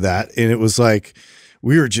after that. And it was like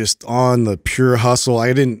we were just on the pure hustle.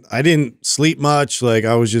 I didn't sleep much. Like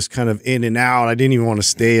I was just kind of in and out. I didn't even want to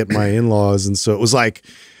stay at my in-laws, and so it was like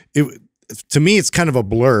to me, it's kind of a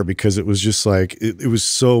blur because it was just like it was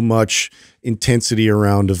so much intensity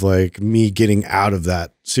around of like me getting out of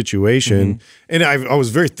that situation. And I was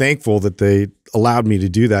very thankful that they allowed me to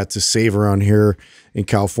do that. To save around here in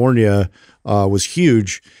California was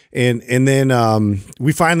huge. And then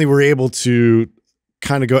we finally were able to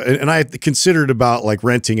kind of go, and I had considered about like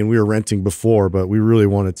renting, and we were renting before, but we really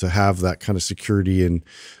wanted to have that kind of security and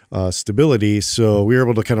stability. So we were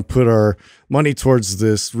able to kind of put our money towards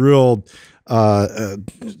this real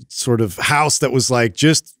sort of house that was like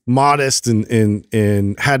just modest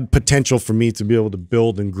and had potential for me to be able to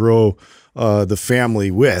build and grow the family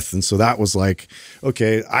with. And so that was like,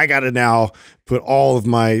 okay, I got to now put all of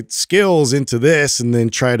my skills into this and then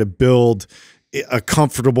try to build a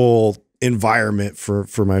comfortable environment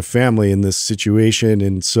for my family in this situation.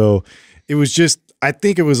 And so it was just, I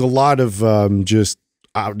think it was a lot of just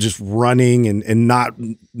running and not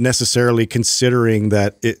necessarily considering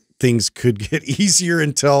that things could get easier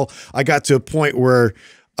until I got to a point where,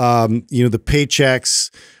 the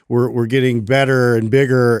paychecks were getting better and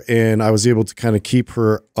bigger, and I was able to kind of keep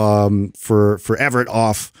her for Everett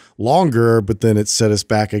off longer, but then it set us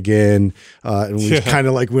back again. And we kind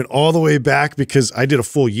of like went all the way back because I did a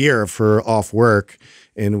full year of her off work,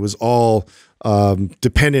 and it was all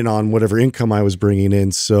dependent on whatever income I was bringing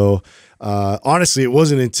in. So honestly, it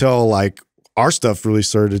wasn't until like our stuff really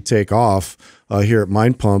started to take off here at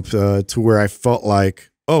Mind Pump to where I felt like,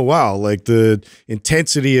 oh wow, like the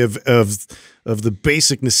intensity of the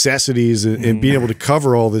basic necessities and being able to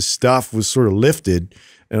cover all this stuff was sort of lifted.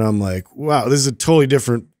 And I'm like, wow, this is a totally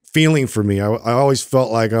different feeling for me. I always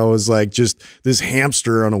felt like I was like just this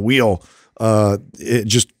hamster on a wheel,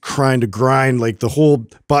 just trying to grind. Like the whole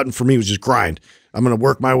button for me was just grind. I'm going to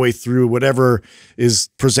work my way through whatever is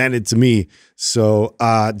presented to me. So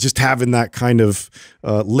just having that kind of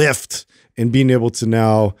lift and being able to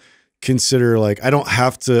now consider like I don't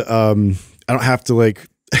have to like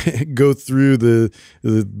go through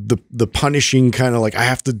the punishing kind of like I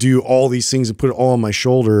have to do all these things and put it all on my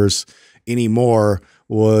shoulders anymore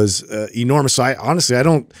was enormous. So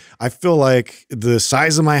I feel like the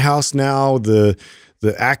size of my house now, the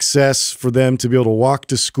access for them to be able to walk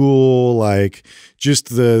to school, like just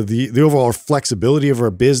the overall flexibility of our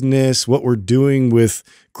business, what we're doing with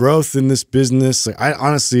growth in this business. Like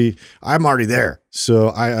I'm already there.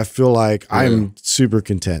 So I feel like I'm super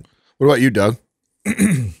content. What about you, Doug?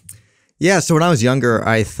 Yeah, so when I was younger,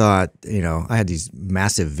 I thought, I had these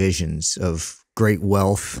massive visions of great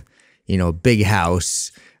wealth, big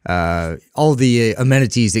house, all the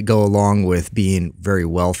amenities that go along with being very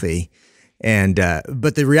wealthy. And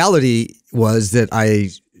but the reality was that I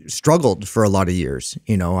struggled for a lot of years.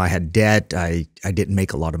 I had debt. I didn't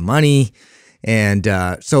make a lot of money. And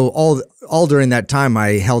so all during that time,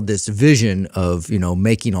 I held this vision of,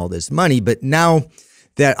 making all this money. But now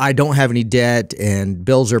that I don't have any debt and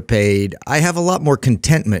bills are paid, I have a lot more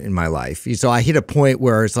contentment in my life. So I hit a point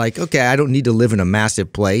where it's like, okay, I don't need to live in a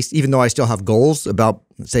massive place, even though I still have goals about,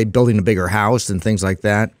 say, building a bigger house and things like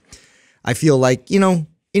that. I feel like,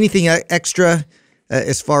 anything extra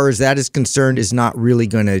as far as that is concerned is not really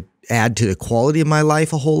going to add to the quality of my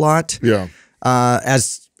life a whole lot. Yeah.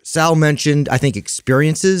 As Sal mentioned, I think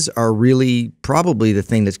experiences are really probably the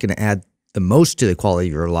thing that's going to add the most to the quality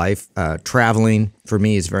of your life. Traveling for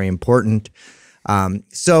me is very important.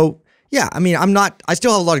 So yeah, I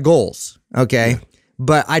still have a lot of goals. Okay.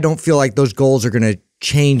 But I don't feel like those goals are going to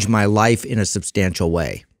change my life in a substantial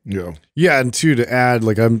way. Yeah. Yeah. And to add,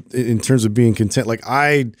 like in terms of being content, like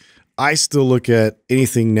I still look at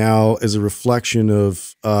anything now as a reflection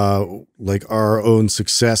of like our own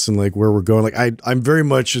success and like where we're going. Like I'm very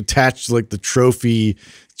much attached to like the trophy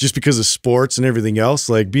just because of sports and everything else,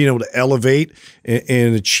 like being able to elevate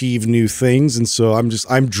and achieve new things. And so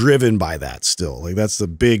I'm driven by that still. Like that's the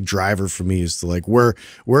big driver for me is to like, where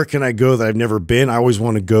can I go that I've never been? I always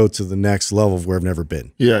want to go to the next level of where I've never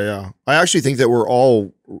been. Yeah. Yeah. I actually think that we're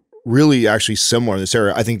all really actually similar in this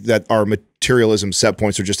area. I think that our materialism set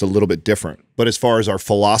points are just a little bit different. But as far as our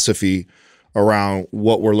philosophy around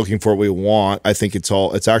what we're looking for, what we want, I think it's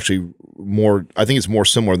actually more, I think it's more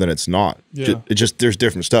similar than it's not. Yeah. There's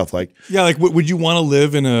different stuff. Like, yeah, like would you want to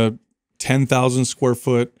live in a 10,000 square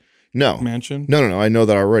foot No. mansion? No. I know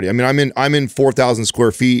that already. I mean, I'm in 4,000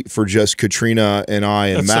 square feet for just Katrina and I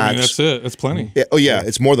and That's, Max. I mean, that's it. That's plenty. Yeah,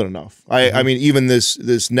 it's more than enough. I mean, even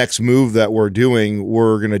this next move that we're doing,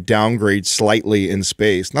 we're gonna downgrade slightly in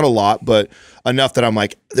space, not a lot, but enough that I'm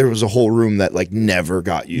like, there was a whole room that like never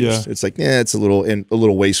got used. Yeah. It's like, it's a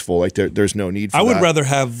little wasteful. Like there's no need for I would that. rather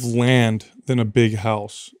have land than a big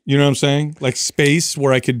house. You know what I'm saying? Like space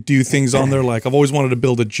where I could do things on there. Like I've always wanted to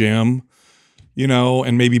build a gym, you know,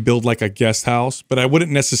 and maybe build like a guest house, but I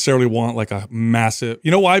wouldn't necessarily want like a massive,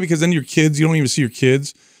 you know why? Because then your kids, you don't even see your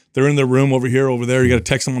kids. They're in their room over here, over there. You got to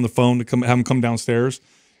text them on the phone to have them come downstairs.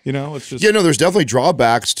 You know, it's just. Yeah, no, there's definitely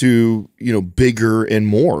drawbacks to, bigger and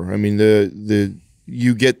more. I mean,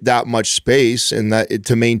 you get that much space and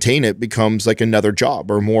to maintain it becomes like another job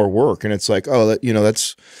or more work. And it's like,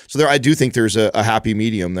 that's, so there, I do think there's a happy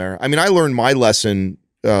medium there. I mean, I learned my lesson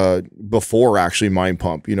before actually Mind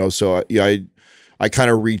Pump, so I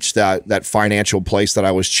kind of reached that financial place that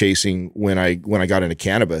I was chasing when I got into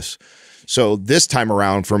cannabis. So this time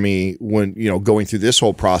around for me, when, going through this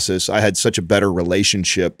whole process, I had such a better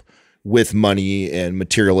relationship with money and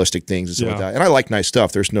materialistic things and stuff like that. And I like nice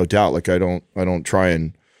stuff. There's no doubt. Like I don't try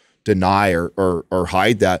and deny or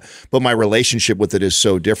hide that, but my relationship with it is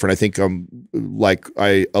so different. I think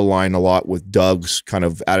I align a lot with Doug's kind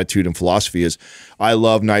of attitude and philosophy is I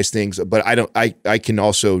love nice things, but I can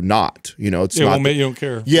also not, it's not, you don't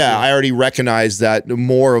care. Yeah. I already recognize that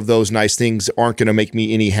more of those nice things aren't going to make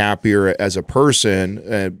me any happier as a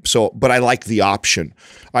person. But I like the option.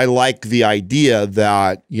 I like the idea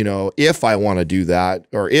that, if I want to do that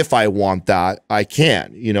or if I want that, I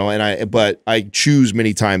can, but I choose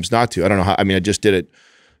many times not to. I don't know how, I mean, I just did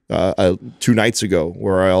it 2 nights ago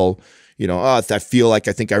where I'll, if I feel like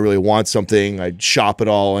I think I really want something, I shop it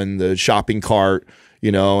all in the shopping cart,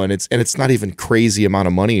 and it's not even crazy amount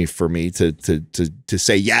of money for me to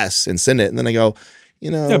say yes and send it. And then I go,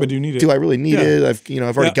 yeah, but do you need it? Do I really need it?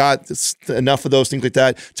 I've already got enough of those things like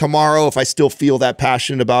that. Tomorrow, if I still feel that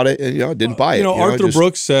passionate about it, I didn't buy it. Arthur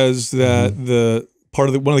Brooks says that the part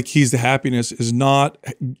of one of the keys to happiness is not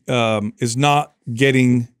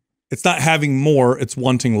getting, it's not having more, it's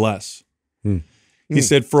wanting less. He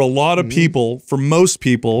said for a lot of people, for most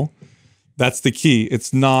people, that's the key. It's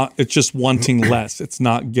just wanting less. It's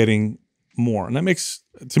not getting more. And that makes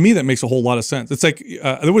a whole lot of sense. It's like,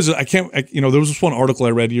 there was this one article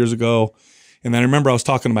I read years ago, and then I remember I was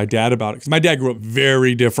talking to my dad about it because my dad grew up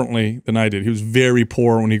very differently than I did. He was very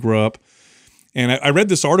poor when he grew up. And I read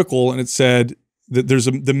this article and it said that there's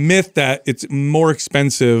the myth that it's more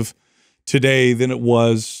expensive today than it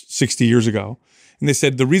was 60 years ago. And they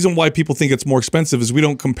said the reason why people think it's more expensive is we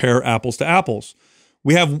don't compare apples to apples.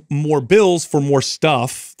 We have more bills for more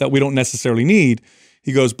stuff that we don't necessarily need.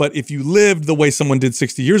 He goes, but if you lived the way someone did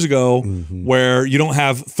 60 years ago, where you don't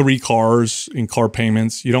have 3 cars in car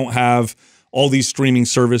payments, you don't have all these streaming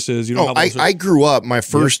services. You don't have I grew up, my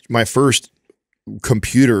first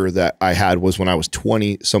computer that I had was when I was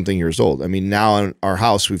 20 something years old. I mean, now in our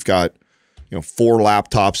house, we've got, 4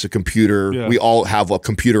 laptops, a computer. Yeah. We all have a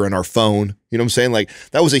computer in our phone. You know what I'm saying? Like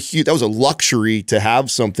that was a luxury to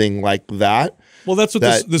have something like that. Well, that's what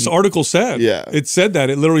this article said. Yeah. It said that.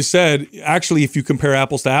 It literally said, actually, if you compare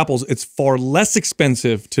apples to apples, it's far less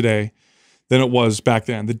expensive today than it was back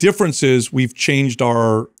then. The difference is we've changed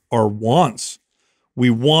our wants. We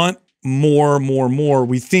want more.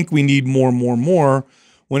 We think we need more,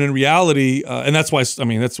 when in reality, and that's why, I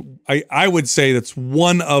mean, I would say that's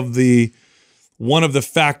one of the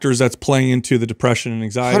factors that's playing into the depression and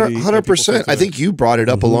anxiety. 100%. I think you brought it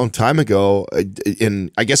up a long time ago,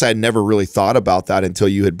 and I guess I had never really thought about that until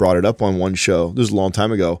you had brought it up on one show. This was a long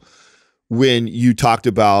time ago when you talked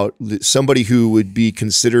about somebody who would be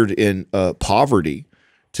considered in poverty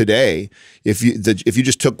today. If you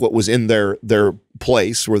just took what was in their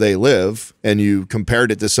place where they live and you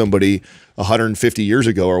compared it to somebody 150 years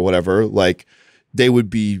ago or whatever, like they would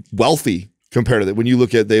be wealthy. Compared to that, when you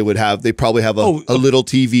look at, they probably have a little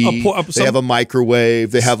TV, they have a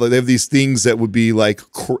microwave, they have these things that would be like,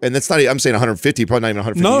 and that's not, I'm saying 150, probably not even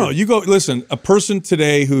 150. No, you go, listen, a person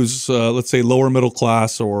today who's, let's say lower middle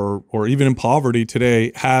class or even in poverty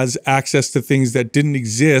today has access to things that didn't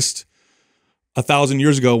exist 1,000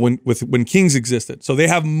 years ago when kings existed. So they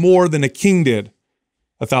have more than a king did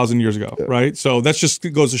 1,000 years ago, right? So that's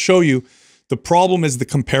just goes to show you the problem is the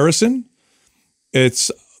comparison.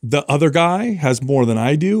 It's, the other guy has more than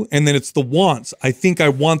I do. And then it's the wants. I think I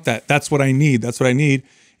want that. That's what I need. That's what I need.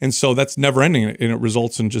 And so that's never ending. And it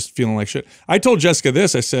results in just feeling like shit. I told Jessica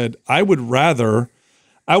this. I said, I would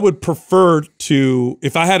prefer to,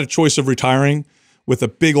 if I had a choice of retiring with a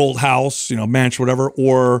big old house, mansion, whatever,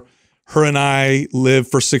 or her and I live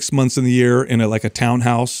for 6 months in the year in like a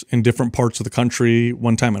townhouse in different parts of the country.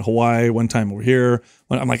 One time in Hawaii, one time over here.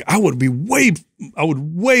 I'm like, I would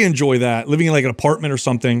way enjoy that, living in like an apartment or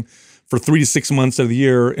something for 3 to 6 months of the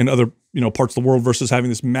year in other, parts of the world versus having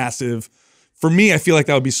this massive. For me, I feel like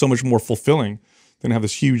that would be so much more fulfilling than have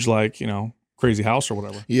this huge, like, crazy house or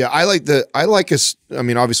whatever. Yeah, I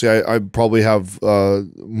mean, obviously I probably have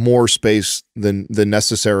more space than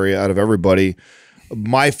necessary out of everybody.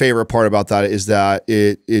 My favorite part about that is that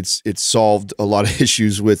it's solved a lot of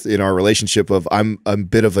issues in our relationship of I'm a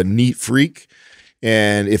bit of a neat freak.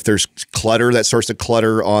 And if there's clutter that starts to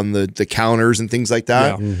clutter on the counters and things like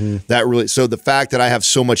that, that really, so the fact that I have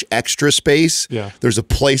so much extra space, there's a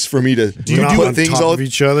place for me to do put things on top all of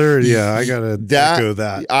each other. Yeah, I gotta echo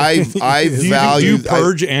that. I value. Do you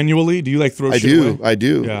purge annually? Do you like throw shit away? I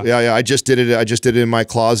do. Yeah. I just did it in my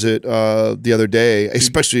closet the other day,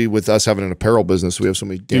 especially with us having an apparel business. We have so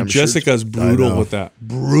many damn shirts. Jessica's brutal with that.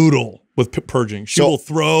 Brutal. With purging. She will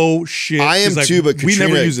throw shit. I am too, but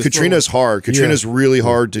Katrina's hard. Katrina's really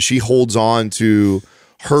hard. She holds on to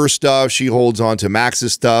her stuff. She holds on to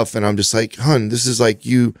Max's stuff. And I'm just like, hun, this is like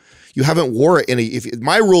you haven't wore it any.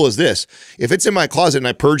 My rule is this: if it's in my closet and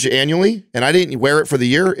I purge it annually and I didn't wear it for the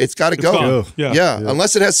year, it's got to go. Yeah.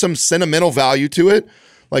 Unless it has some sentimental value to it.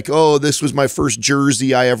 Like, oh, this was my first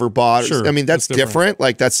jersey I ever bought. Sure, I mean, that's different.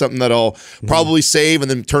 Like, that's something that I'll probably save and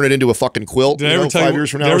then turn it into a fucking quilt. Did I ever tell 5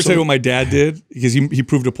 years from now? Did I ever tell you what my dad did? Because he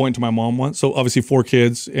proved a point to my mom once. So obviously 4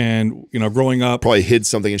 kids, and growing up, probably hid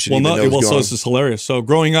something and she didn't even know. Well, so this is hilarious. So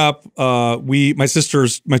growing up, my 2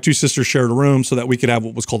 sisters shared a room so that we could have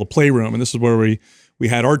what was called a playroom, and this is where we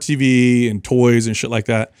had our TV and toys and shit like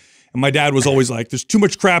that. And my dad was always like, there's too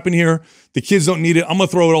much crap in here. The kids don't need it. I'm going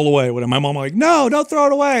to throw it all away. And my mom was like, no, don't throw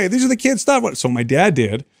it away. These are the kids' stuff. So my dad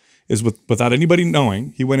did is without anybody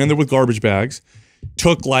knowing, he went in there with garbage bags,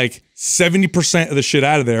 took like 70% of the shit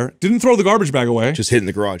out of there, didn't throw the garbage bag away. Just hid in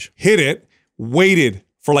the garage. Hid it, waited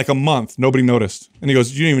for like a month. Nobody noticed. And he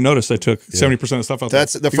goes, you didn't even notice I took 70% of the stuff out there.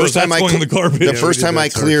 That's the first time the first time I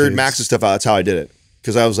cleared Max's stuff out, that's how I did it.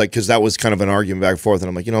 Because I was like, because that was kind of an argument back and forth. And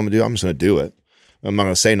I'm like, I'm just going to do it. I'm not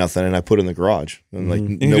going to say nothing, and I put it in the garage. And like,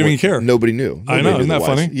 you didn't even care. Nobody knew. I know, isn't that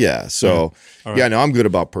funny? Yeah. So, no, I'm good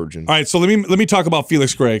about purging. All right, so let me talk about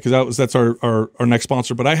Felix Gray because that's our next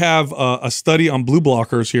sponsor. But I have a study on blue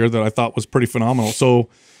blockers here that I thought was pretty phenomenal. So,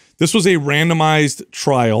 this was a randomized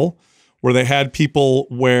trial where they had people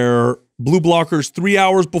wear blue blockers 3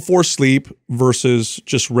 hours before sleep versus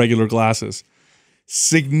just regular glasses.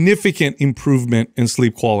 Significant improvement in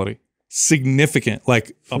sleep quality. Significant,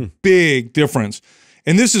 like a big difference.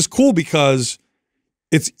 And this is cool because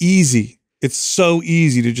it's easy. It's so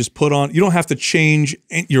easy to just put on. You don't have to change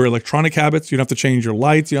your electronic habits. You don't have to change your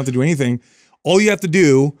lights. You don't have to do anything. All you have to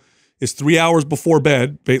do is 3 hours before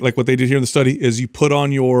bed, like what they did here in the study, is you put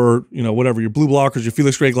on your, whatever, your blue blockers, your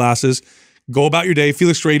Felix Gray glasses, go about your day.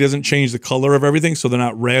 Felix Gray doesn't change the color of everything, so they're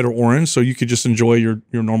not red or orange, so you could just enjoy your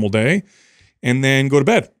normal day and then go to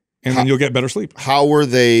bed. And then you'll get better sleep. How were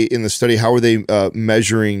they in the study? How were they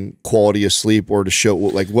measuring quality of sleep, or to show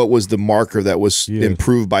like what was the marker that was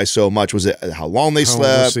improved by so much? Was it how long they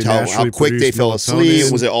slept? How quick they fell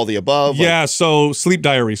asleep? Was it all the above? Yeah. So sleep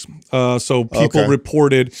diaries. So people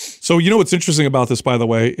reported. So what's interesting about this, by the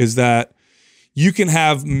way, is that you can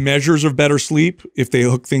have measures of better sleep if they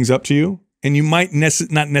hook things up to you, and you might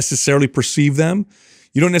not necessarily perceive them.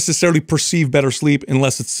 You don't necessarily perceive better sleep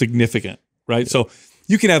unless it's significant, right? So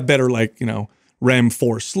you can have better, like,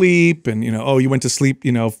 REM-4 sleep and, you went to sleep,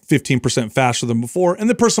 15% faster than before. And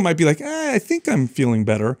the person might be like, I think I'm feeling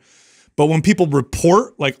better. But when people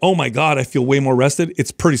report like, oh my God, I feel way more rested,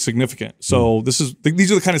 it's pretty significant. So these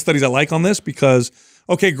are the kind of studies I like on this because,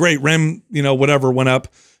 okay, great, REM, whatever went up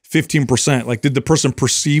 15%. Like, did the person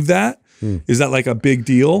perceive that? Is that like a big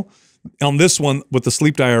deal? On this one, with the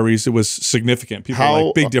sleep diaries, it was significant. People were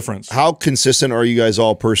like, big difference. How consistent are you guys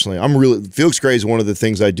all personally? Felix Gray is one of the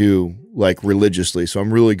things I do like religiously, so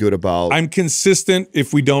I'm really good about. I'm consistent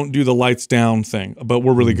if we don't do the lights down thing, but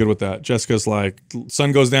we're really good with that. Jessica's like,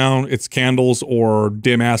 sun goes down, it's candles or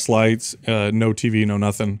dim ass lights, no TV, no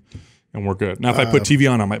nothing. And we're good. Now, if I put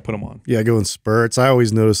TV on, I might put them on. Yeah, I go in spurts. I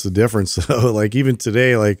always notice the difference. So, like, even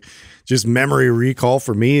today, like, just memory recall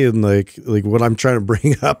for me and like what I'm trying to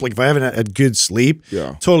bring up. Like, if I haven't had good sleep,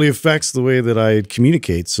 totally affects the way that I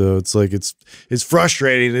communicate. So it's like it's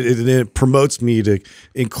frustrating. It promotes me to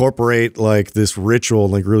incorporate like this ritual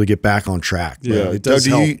and like really get back on track. Yeah, it does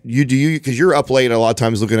help. Do you because you're up late a lot of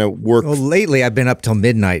times looking at work. Well, lately I've been up till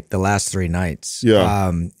midnight the last 3 nights.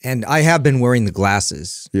 Yeah, and I have been wearing the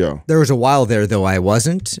glasses. Yeah, there was a while there though I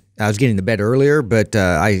wasn't. I was getting to bed earlier, but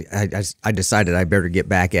I decided I better get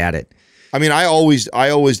back at it. I mean, I always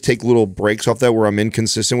take little breaks off that where I'm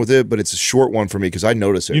inconsistent with it, but it's a short one for me because I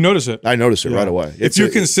notice it. You notice it. I notice it right away. If you're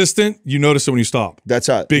consistent, you notice it when you stop. That's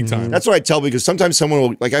it. Big time. That's what I tell, because sometimes someone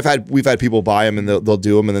will, like, we've had people buy them and they'll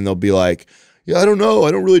do them and then they'll be like, yeah, I don't know.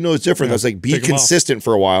 I don't really know it's different. I was like, be consistent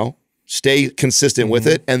for a while. Stay consistent with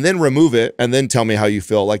it, and then remove it, and then tell me how you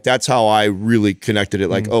feel. Like, that's how I really connected it.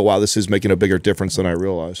 Like, oh, wow, this is making a bigger difference than I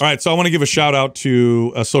realized. All right, so I want to give a shout out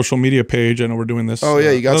to a social media page. I know we're doing this. Oh,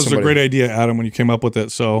 yeah, you got That was a great idea, Adam, when you came up with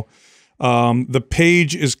it. So the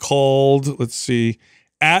page is called, let's see,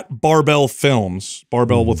 at Barbell Films,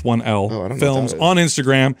 Barbell with one L, I don't know Films on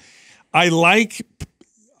Instagram. I like,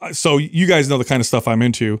 so you guys know the kind of stuff I'm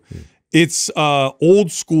into. It's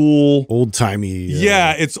old school, old timey.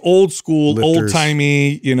 Yeah, it's old school, lifters. old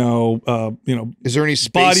timey. You know. Is there any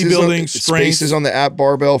spaces bodybuilding, on, strength? spaces on the at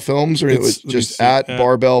Barbell Films, or it was just at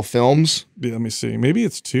Barbell Films? Yeah, let me see. Maybe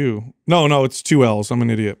it's two. No, it's two L's. I'm an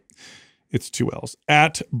idiot. It's two L's.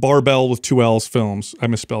 At Barbell with two L's Films. I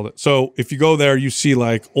misspelled it. So if you go there, you see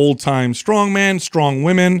like old time strong men, strong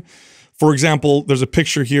women. For example, there's a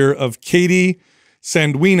picture here of Katie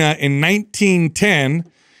Sanduina in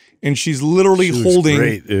 1910. And she's literally holding,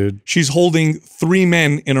 great, dude. She's holding 3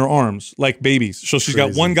 men in her arms like babies. So she's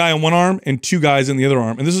got one guy on one arm and 2 guys in the other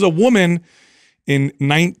arm. And this is a woman in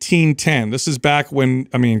 1910. This is back when,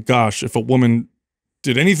 I mean, gosh, if a woman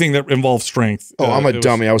did anything that involved strength. Oh, I'm a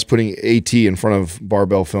dummy. I was putting AT in front of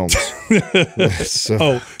Barbell Films.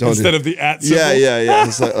 So instead of the at symbol? Yeah.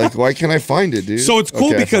 It's like, why can't I find it, dude? So it's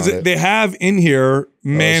cool because they have in here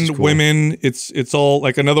men, cool. women. It's all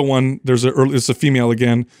like another one. It's a female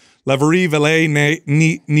again. Laverie Valet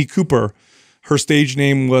ni Cooper. Her stage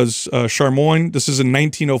name was Charmoine. This is in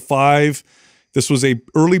 1905. This was a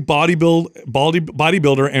early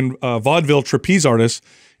bodybuilder and vaudeville trapeze artist.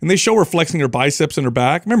 And they show her flexing her biceps and her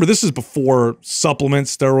back. Remember, this is before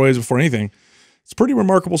supplements, steroids, before anything. It's pretty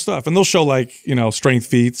remarkable stuff. And they'll show like, you know, strength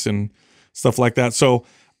feats and stuff like that. So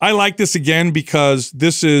I like this again because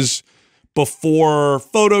this is before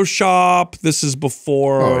Photoshop. This is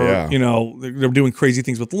before, you know, they're doing crazy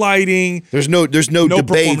things with lighting. There's no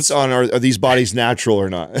debates on are these bodies natural or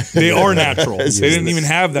not. They are natural. They didn't even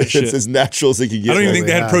have that shit. It's as natural as they could get. I don't even think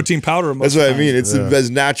they had protein powder. That's what I mean. It's as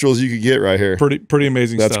natural as you could get right here. Pretty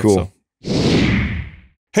amazing stuff. That's cool. So.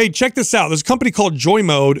 Hey, check this out. There's a company called Joy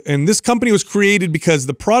Mode, and this company was created because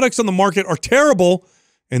the products on the market are terrible,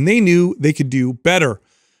 and they knew they could do better.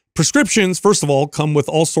 Prescriptions, first of all, come with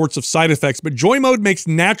all sorts of side effects, but Joy Mode makes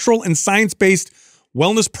natural and science-based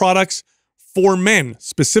wellness products for men,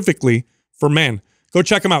 specifically for men. Go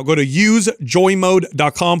check them out. Go to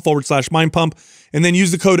usejoymode.com/mindpump and then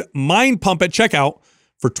use the code MINDPUMP at checkout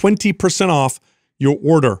for 20% off your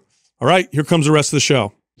order. All right, here comes the rest of the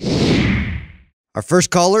show. Our first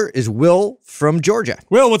caller is Will from Georgia.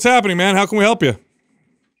 Will, what's happening, man? How can we help you?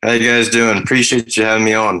 How you guys doing? Appreciate you having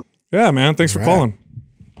me on. Yeah, man. Thanks for calling.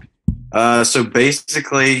 So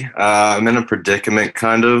basically, I'm in a predicament,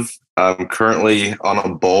 kind of. I'm currently on a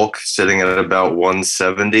bulk, sitting at about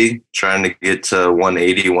 170, trying to get to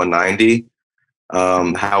 180, 190.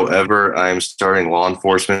 However, I'm starting law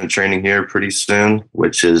enforcement training here pretty soon,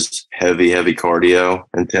 which is heavy cardio,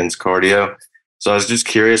 intense cardio. So I was just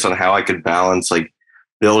curious on how I could balance like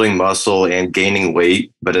building muscle and gaining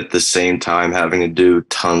weight, but at the same time having to do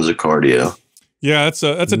tons of cardio. Yeah, that's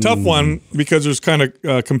a tough one because there's kind of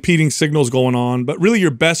competing signals going on. But really, your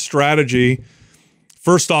best strategy,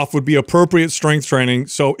 first off, would be appropriate strength training.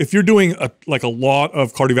 So if you're doing a lot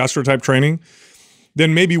of cardiovascular type training,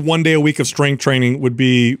 then maybe 1 day a week of strength training would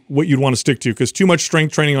be what you'd want to stick to, because too much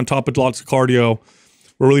strength training on top of lots of cardio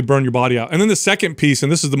will really burn your body out. And then the second piece,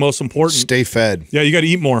 and this is the most important. Stay fed. Yeah, you got to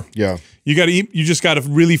eat more. Yeah. You got to eat. You just got to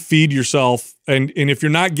really feed yourself. And if you're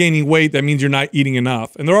not gaining weight, that means you're not eating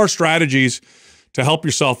enough. And there are strategies to help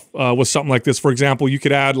yourself with something like this. For example, you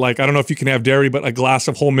could add, like, I don't know if you can have dairy, but a glass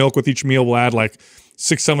of whole milk with each meal will add like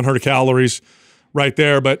 600-700 calories right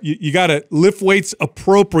there. But you got to lift weights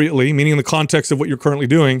appropriately, meaning in the context of what you're currently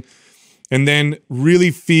doing, and then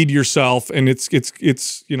really feed yourself. And it's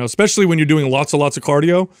you know, especially when you're doing lots of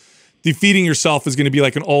cardio, defeating yourself is going to be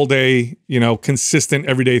like an all day, you know, consistent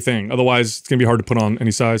everyday thing. Otherwise, it's going to be hard to put on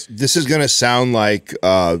any size. This is going to sound like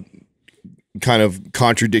kind of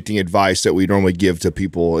contradicting advice that we normally give to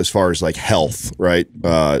people as far as like health, right?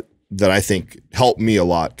 That I think helped me a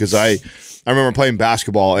lot, because I remember playing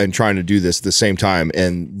basketball and trying to do this at the same time.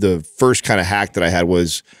 And the first kind of hack that I had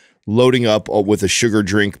was loading up with a sugar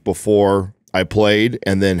drink before I played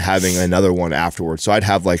and then having another one afterwards. So I'd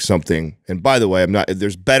have like something. And by the way,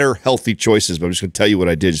 there's better healthy choices, but I'm just going to tell you what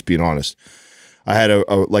I did, just being honest. I had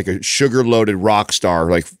a sugar loaded Rockstar,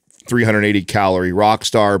 like 380 calorie rock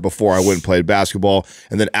star before I went and played basketball.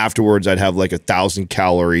 And then afterwards I'd have like 1,000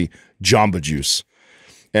 calorie Jamba Juice.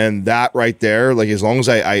 And that right there, like as long as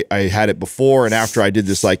I had it before and after I did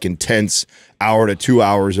this like intense hour to 2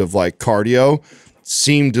 hours of like cardio,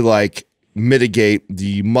 seemed to like mitigate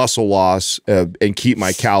the muscle loss and keep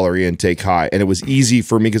my calorie intake high. And it was easy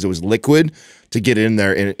for me because it was liquid to get in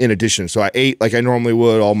there in addition. So I ate like I normally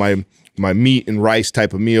would, all my meat and rice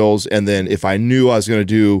type of meals. And then if I knew I was going to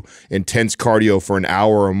do intense cardio for an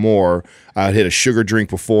hour or more, I'd hit a sugar drink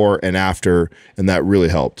before and after, and that really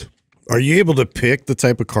helped. Are you able to pick the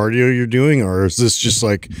type of cardio you're doing, or is this just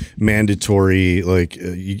like mandatory, like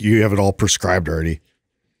you have it all prescribed already?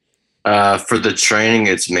 For the training,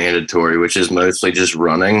 it's mandatory, which is mostly just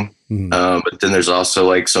running. But then there's also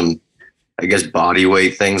like some, I guess, body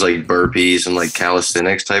weight things like burpees and like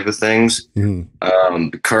calisthenics type of things.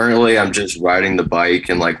 Currently, I'm just riding the bike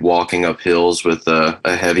and like walking up hills with a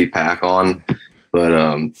heavy pack on.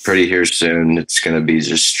 But pretty here soon, it's going to be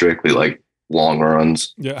just strictly like long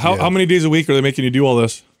runs. Yeah. How many days a week are they making you do all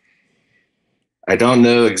this? I don't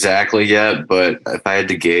know exactly yet, but if I had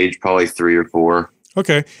to gauge, probably 3 or 4.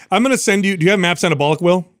 Okay. I'm going to send you, do you have MAPS Anabolic,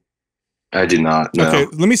 Will? I do not. No. Okay.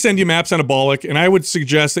 Let me send you MAPS Anabolic, and I would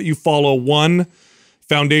suggest that you follow one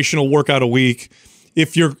foundational workout a week.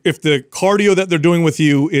 If the cardio that they're doing with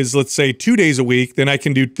you is, let's say, 2 days a week, then you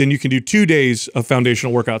can do 2 days of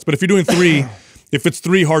foundational workouts. But if you're doing 3, if it's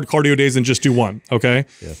 3 hard cardio days, then just do 1. Okay.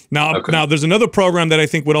 Yeah. Now there's another program that I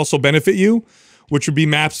think would also benefit you, which would be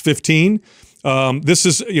MAPS 15. This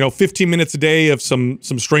is 15 minutes a day of some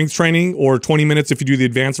strength training, or 20 minutes if you do the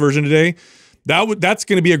advanced version today. That's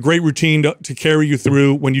going to be a great routine to carry you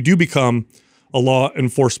through when you do become a law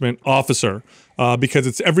enforcement officer, because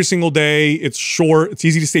it's every single day. It's short. It's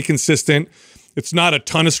easy to stay consistent. It's not a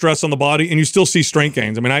ton of stress on the body, and you still see strength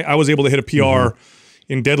gains. I mean, I was able to hit a PR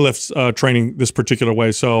in deadlifts training this particular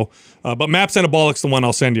way. So, but MAPS Anabolic's the one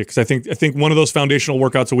I'll send you, because I think one of those foundational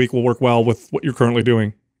workouts a week will work well with what you're currently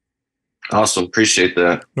doing. Awesome. Appreciate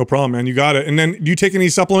that. No problem, man. You got it. And then do you take any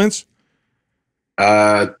supplements?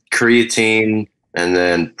 Creatine and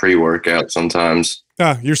then pre-workout sometimes.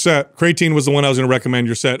 You're set. Creatine was the one I was going to recommend.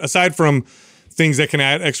 You're set. Aside from things that can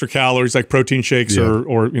add extra calories like protein shakes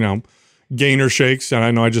or gainer shakes. And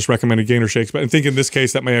I know I just recommended gainer shakes, but I think in this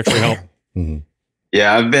case that may actually help.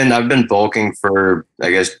 Yeah, I've been bulking for,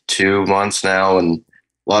 I guess, 2 months now, and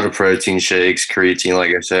a lot of protein shakes, creatine,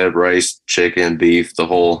 like I said, rice, chicken, beef, the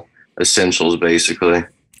whole essentials basically.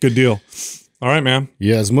 Good deal. All right, man.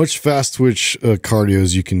 Yeah, as much fast twitch cardio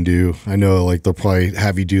as you can do. I know, like they'll probably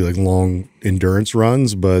have you do like long endurance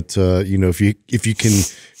runs, but if you can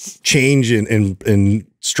change and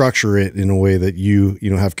structure it in a way that you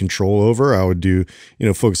have control over, I would do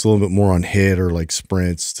focus a little bit more on HIIT or like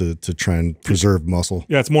sprints to try and preserve muscle.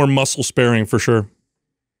 Yeah, it's more muscle sparing for sure.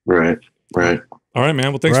 Right. All right,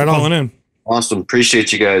 man. Well, thanks for calling in. Awesome.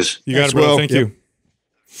 Appreciate you guys. You got it, bro. Thank you.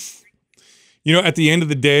 At the end of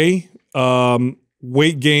the day,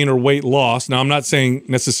 weight gain or weight loss. Now, I'm not saying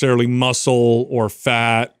necessarily muscle or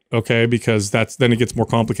fat, okay, because then it gets more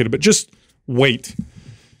complicated, but just weight.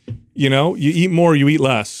 You eat more, you eat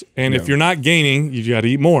less. And if you're not gaining, you got to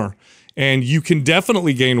eat more. And you can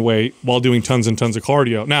definitely gain weight while doing tons and tons of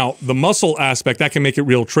cardio. Now, the muscle aspect, that can make it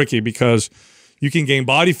real tricky, because you can gain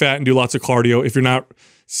body fat and do lots of cardio if you're not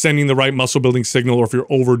sending the right muscle building signal, or if you're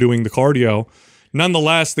overdoing the cardio.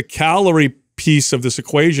 Nonetheless, the calorie piece of this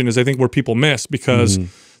equation is, I think, where people miss, because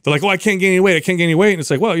they're like, I can't gain any weight. And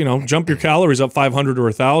it's like, well, jump your calories up 500 or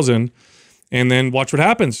 1,000 and then watch what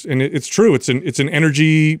happens. And it's true. It's an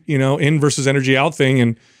energy, in versus energy out thing.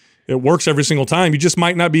 And it works every single time. You just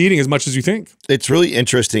might not be eating as much as you think. It's really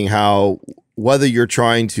interesting how, whether you're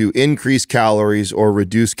trying to increase calories or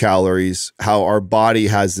reduce calories, how our body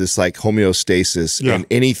has this like homeostasis, and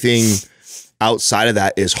anything outside of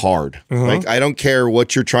that is hard. Like, I don't care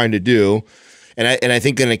what you're trying to do. And I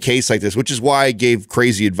think in a case like this, which is why I gave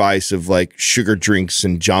crazy advice of like sugar drinks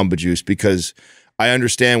and Jamba Juice, because I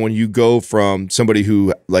understand when you go from somebody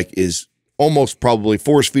who like is almost probably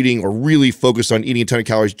force feeding or really focused on eating a ton of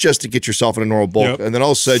calories just to get yourself in a normal bulk. And then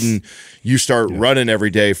all of a sudden you start running every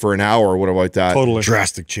day for an hour or whatever like that. Totally.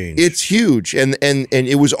 Drastic change. It's huge. And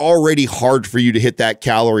it was already hard for you to hit that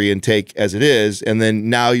calorie intake as it is. And then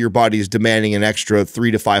now your body is demanding an extra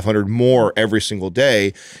 300 to 500 more every single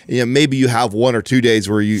day. Maybe you have 1 or 2 days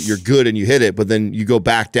where you're good and you hit it, but then you go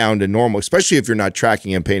back down to normal, especially if you're not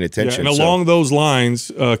tracking and paying attention. And along those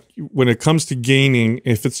lines, when it comes to gaining,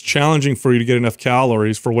 if it's challenging for you to get enough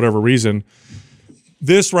calories for whatever reason,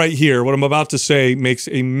 this right here, what I'm about to say, makes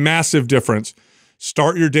a massive difference.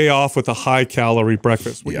 start your day off with a high calorie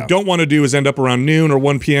breakfast. What Yeah. you don't want to do is end up around noon or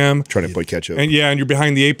 1 p.m. Trying to play catch up. and you're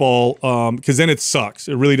behind the 8 ball, because then it sucks.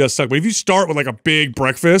 It really does suck. But if you start with like a big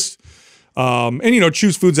breakfast, and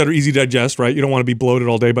choose foods that are easy to digest, right? You don't want to be bloated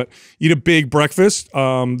all day, but eat a big breakfast.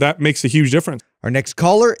 That makes a huge difference. Our next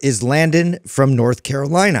caller is Landon from North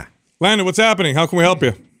Carolina. Landon, what's happening? How can we help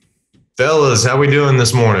you? Fellas, how we doing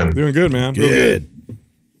this morning? Doing good, man. Good.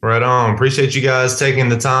 Right on. Appreciate you guys taking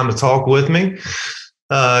the time to talk with me.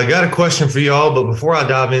 Got a question for y'all, but before I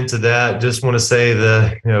dive into that, just want to say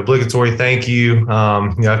the obligatory thank you.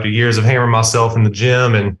 After years of hammering myself in the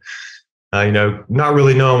gym and not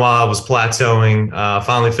really knowing why I was plateauing,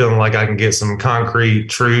 finally feeling like I can get some concrete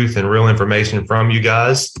truth and real information from you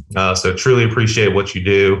guys. So truly appreciate what you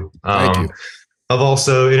do. Thank you. I've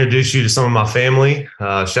also introduced you to some of my family.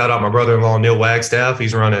 Shout out my brother-in-law, Neil Wagstaff.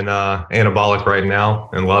 He's running Anabolic right now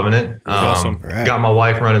and loving it. Awesome. Right. Got my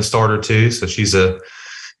wife running Starter too, so she's a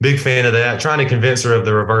big fan of that. Trying to convince her of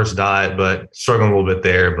the reverse diet, but struggling a little bit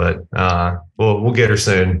there. But we'll get her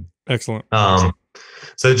soon. Excellent.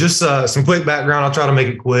 So just some quick background. I'll try to make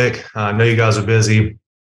it quick. I know you guys are busy.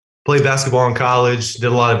 Played basketball in college. Did a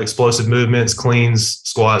lot of explosive movements, cleans,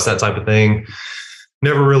 squats, that type of thing.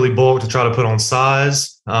 Never really bulked to try to put on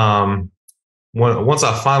size. Once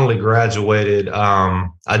I finally graduated,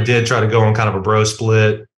 I did try to go on kind of a bro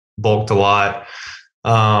split, bulked a lot,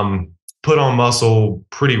 put on muscle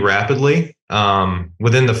pretty rapidly.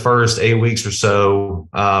 Within the first 8 weeks or so,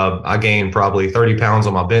 I gained probably 30 pounds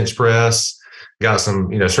on my bench press, got some,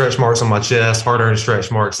 stretch marks on my chest, hard-earned stretch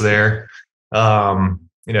marks there.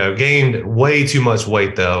 Gained way too much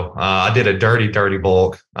weight though. I did a dirty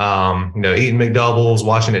bulk, eating McDoubles,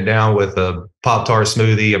 washing it down with a Pop-Tart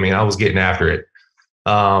smoothie. I mean, I was getting after it.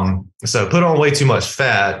 So put on way too much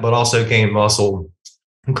fat, but also gained muscle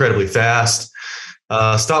incredibly fast.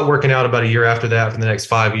 Stopped working out about a year after that for the next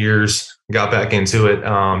 5 years, got back into it,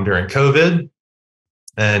 during COVID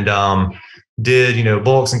and, did,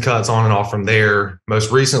 bulks and cuts on and off from there.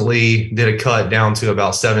 Most recently did a cut down to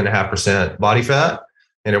about 7.5% body fat.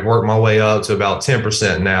 And it worked my way up to about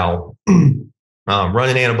 10% now.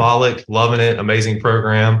 Running Anabolic, loving it, amazing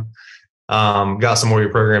program. Got some more of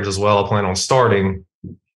your programs as well. I plan on starting.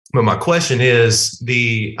 But my question is,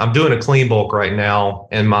 I'm doing a clean bulk right now,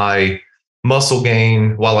 and my muscle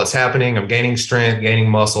gain, while it's happening, I'm gaining strength, gaining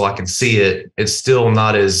muscle. I can see it. It's still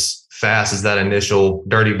not as fast as that initial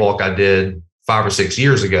dirty bulk I did 5 or 6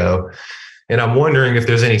 years ago. And I'm wondering if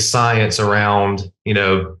there's any science around,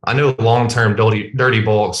 I know long-term dirty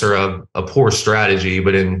bulks are a poor strategy,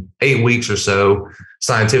 but in 8 weeks or so,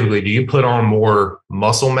 scientifically, do you put on more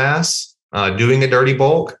muscle mass doing a dirty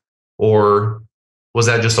bulk? Or was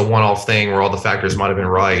that just a one-off thing where all the factors might have been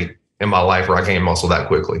right in my life where I gained muscle that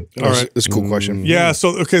quickly? All right. That's a cool question. Yeah. So,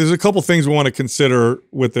 okay, there's a couple things we want to consider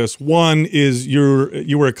with this. One is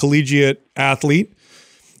you were a collegiate athlete.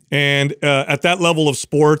 And at that level of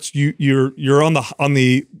sports, you're on the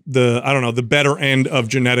I don't know, the better end of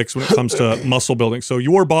genetics when it comes to muscle building. So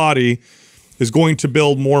your body is going to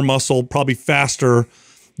build more muscle probably faster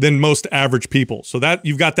than most average people. So that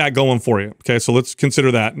you've got that going for you. Okay, so let's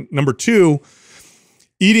consider that. Number two,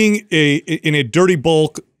 eating in a dirty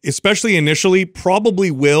bulk, especially initially,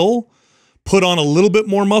 probably will put on a little bit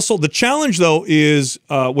more muscle. The challenge though is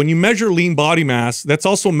when you measure lean body mass, that's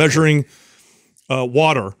also measuring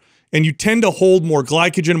water. And you tend to hold more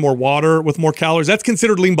glycogen, more water with more calories. That's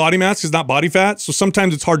considered lean body mass, it's not body fat. So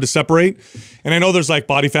sometimes it's hard to separate. And I know there's like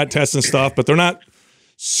body fat tests and stuff, but they're not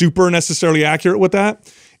super necessarily accurate with that.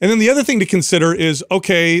 And then the other thing to consider is,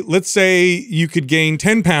 okay, let's say you could gain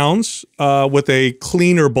 10 pounds with a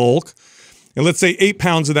cleaner bulk. And let's say 8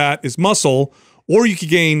 pounds of that is muscle, or you could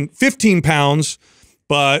gain 15 pounds,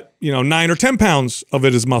 but 9 or 10 pounds of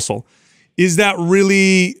it is muscle. Is that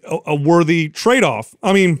really a worthy trade-off?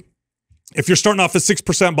 I mean, if you're starting off at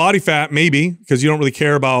 6% body fat, maybe, because you don't really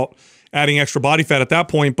care about adding extra body fat at that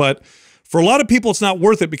point. But for a lot of people, it's not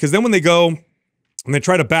worth it, because then when they go and they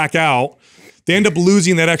try to back out, they end up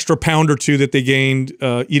losing that extra pound or two that they gained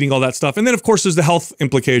eating all that stuff. And then, of course, there's the health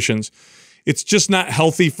implications. It's just not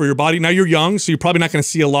healthy for your body. Now, you're young, so you're probably not going to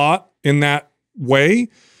see a lot in that way.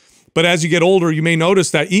 But as you get older, you may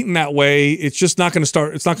notice that eating that way, it's just not going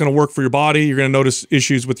to it's not going to work for your body. You're going to notice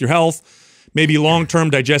issues with your health. Maybe long-term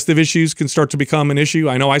digestive issues can start to become an issue.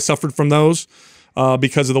 I know I suffered from those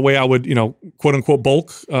because of the way I would, quote unquote,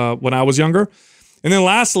 bulk when I was younger. And then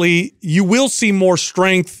lastly, you will see more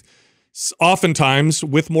strength oftentimes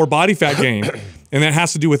with more body fat gain. And that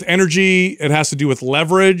has to do with energy. It has to do with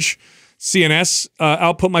leverage. CNS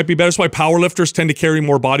output might be better. That's why powerlifters tend to carry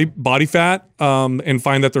more body fat and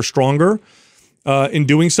find that they're stronger. in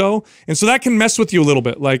doing so. And so that can mess with you a little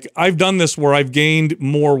bit. Like I've done this where I've gained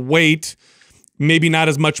more weight, maybe not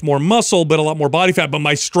as much more muscle, but a lot more body fat, but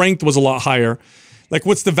my strength was a lot higher. Like,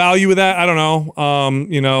 what's the value of that? I don't know.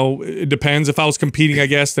 You know, it depends. If I was competing, I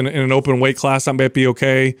guess, in an open weight class, that might be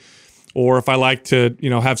okay. Or if I like to, you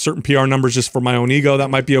know, have certain PR numbers just for my own ego, that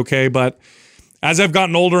might be okay. But as I've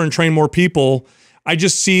gotten older and trained more people, I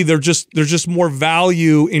just see there's just more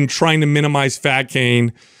value in trying to minimize fat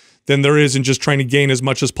gain than there is in just trying to gain as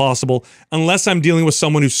much as possible, unless I'm dealing with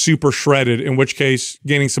someone who's super shredded, in which case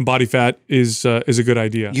gaining some body fat is a good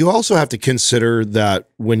idea. You also have to consider that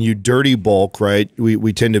when you dirty bulk, right,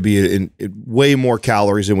 we tend to be in way more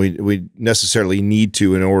calories than we necessarily need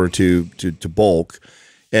to in order to bulk.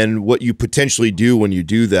 And what you potentially do when you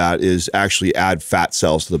do that is actually add fat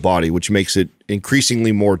cells to the body, which makes it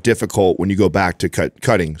increasingly more difficult when you go back to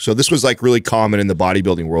cutting. So this was like really common in the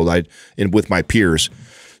bodybuilding world and with my peers.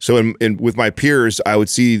 So with my peers, I would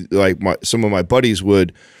see like some of my buddies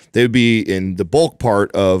they would be in the bulk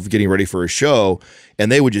part of getting ready for a show,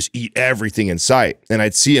 and they would just eat everything in sight. And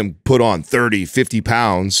I'd see them put on 30, 50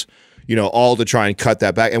 pounds, you know, all to try and cut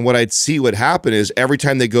that back. And what I'd see would happen is every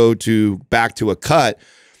time they go back to a cut,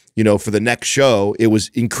 you know, for the next show, it was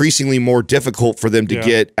increasingly more difficult for them to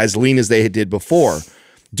get as lean as they did before.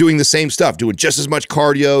 Doing the same stuff, doing just as much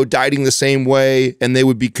cardio, dieting the same way, and they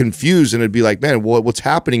would be confused, and it'd be like, man, what's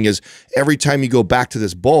happening is every time you go back to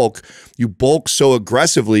this bulk, you bulk so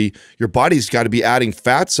aggressively, your body's got to be adding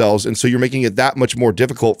fat cells, and so you're making it that much more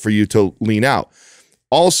difficult for you to lean out.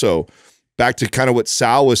 Also, back to kind of what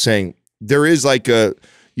Sal was saying, there is like there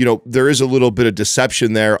is a little bit of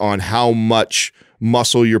deception there on how much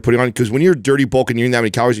muscle you're putting on, because when you're dirty bulk and you're eating that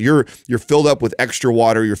many calories, you're filled up with extra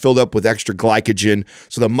water, you're filled up with extra glycogen,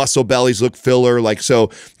 so the muscle bellies look filler, like,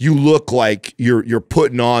 so you look like you're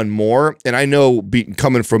putting on more. And I know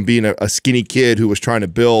coming from being a skinny kid who was trying to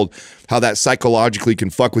build, how that psychologically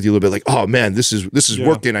can fuck with you a little bit, like, oh man, this is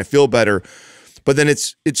working, I feel better. But then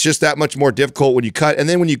it's just that much more difficult when you cut. And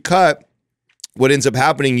then when you cut, what ends up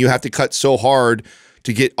happening, you have to cut so hard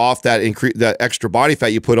to get off that extra body fat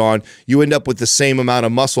you put on, you end up with the same amount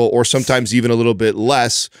of muscle, or sometimes even a little bit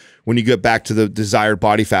less when you get back to the desired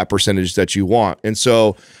body fat percentage that you want. And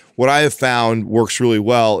so what I have found works really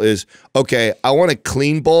well is, okay, I want a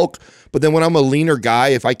clean bulk, but then when I'm a leaner guy,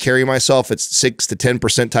 if I carry myself at 6 to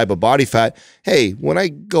 10% type of body fat, hey, when I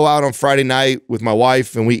go out on Friday night with my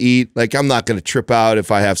wife and we eat, like, I'm not going to trip out if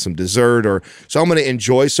I have some dessert, so I'm going to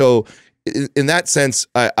enjoy. So in that sense,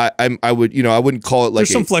 I would, you know, I wouldn't call it like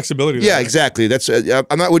there's some flexibility there, yeah, right? exactly. That's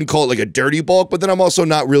wouldn't call it like a dirty bulk, but then I'm also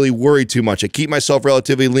not really worried too much. I keep myself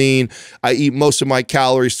relatively lean. I eat most of my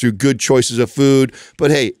calories through good choices of food.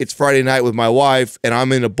 But hey, it's Friday night with my wife, and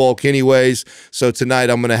I'm in a bulk anyways. So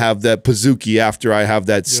tonight I'm gonna have that pizookie after I have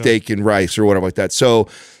that steak and rice or whatever like that. So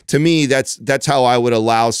to me, that's how I would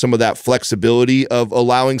allow some of that flexibility of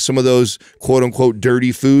allowing some of those quote unquote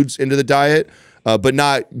dirty foods into the diet. But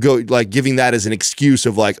not giving that as an excuse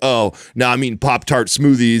of like, oh, now I'm eating Pop-Tart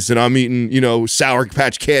smoothies and I'm eating, you know, Sour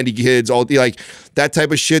Patch Candy Kids, all like that type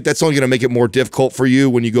of shit. That's only going to make it more difficult for you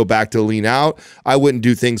when you go back to lean out. I wouldn't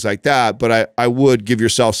do things like that, but I would give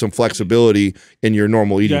yourself some flexibility in your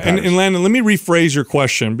normal eating patterns. And Landon, let me rephrase your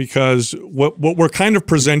question, because what we're kind of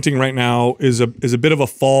presenting right now is a bit of a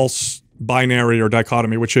false binary or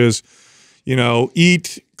dichotomy, which is, you know,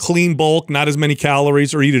 eat clean bulk, not as many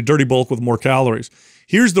calories, or eat a dirty bulk with more calories.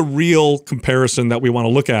 Here's the real comparison that we want to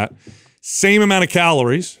look at. Same amount of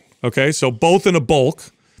calories, okay? So both in a bulk,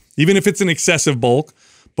 even if it's an excessive bulk,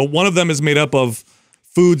 but one of them is made up of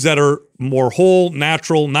foods that are more whole,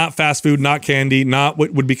 natural, not fast food, not candy, not what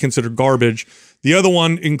would be considered garbage. The other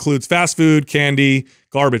one includes fast food, candy,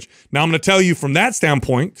 garbage. Now I'm going to tell you from that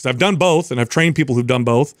standpoint, because I've done both and I've trained people who've done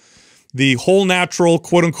both, the whole natural,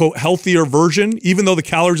 quote unquote, healthier version, even though the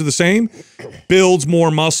calories are the same, builds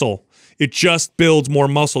more muscle. It just builds more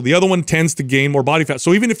muscle. The other one tends to gain more body fat.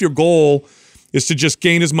 So even if your goal is to just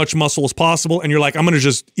gain as much muscle as possible and you're like, I'm going to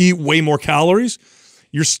just eat way more calories,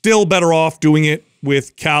 you're still better off doing it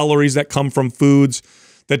with calories that come from foods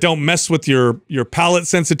that don't mess with your palate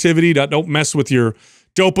sensitivity, that don't mess with your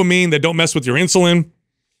dopamine, that don't mess with your insulin,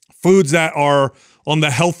 foods that are on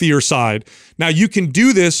the healthier side. Now, you can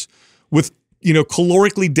do this with, you know,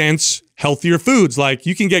 calorically dense, healthier foods. Like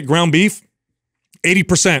you can get ground beef,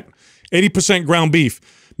 80% ground beef.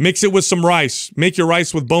 Mix it with some rice. Make your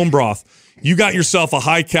rice with bone broth. You got yourself a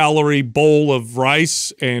high-calorie bowl of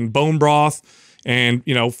rice and bone broth and,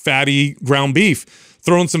 you know, fatty ground beef.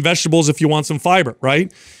 Throw in some vegetables if you want some fiber,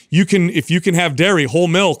 right? You can, if you can have dairy, whole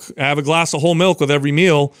milk, have a glass of whole milk with every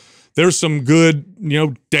meal, there's some good,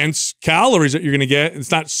 dense calories that you're going to get.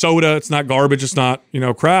 It's not soda, it's not garbage, it's not,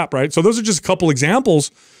 crap, right? So those are just a couple examples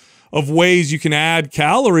of ways you can add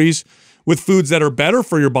calories with foods that are better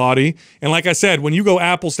for your body. And like I said, when you go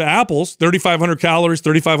apples to apples, 3,500 calories,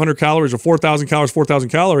 or 4,000 calories, 4,000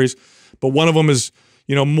 calories, but one of them is,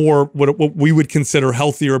 more what we would consider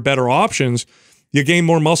healthier, better options, you gain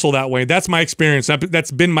more muscle that way. That's my experience.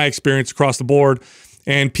 That's been my experience across the board.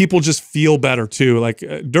 And people just feel better too. Like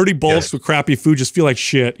dirty bulks with crappy food just feel like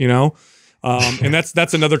shit, and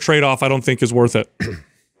that's another trade-off I don't think is worth it.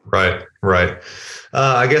 Right.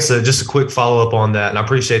 I guess just a quick follow-up on that, and I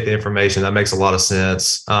appreciate the information. That makes a lot of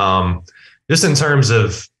sense. Just in terms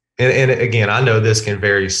of, and again, I know this can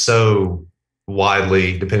vary so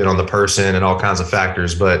widely depending on the person and all kinds of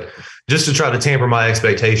factors, but just to try to tamper my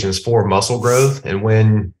expectations for muscle growth and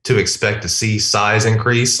when to expect to see size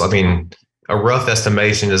increase. I mean, a rough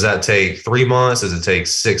estimation, does that take 3 months? Does it take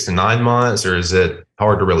 6 to 9 months, or is it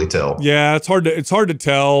hard to really tell? Yeah, it's hard to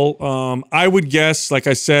tell. I would guess, like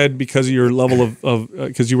I said, because of your level of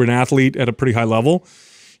because you were an athlete at a pretty high level,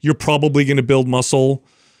 you're probably going to build muscle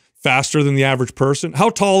faster than the average person. How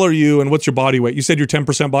tall are you, and what's your body weight? You said you're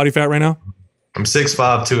 10% body fat right now? I'm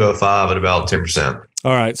 6'5", 205 at about 10%.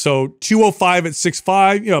 All right, so 205 at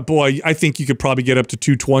 6'5", boy, I think you could probably get up to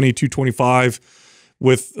 220, 225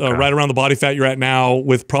 with right around the body fat you're at now,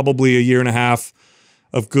 with probably a year and a half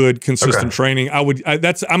of good, consistent training. I'm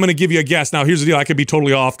going to give you a guess. Now, here's the deal. I could be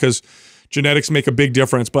totally off because genetics make a big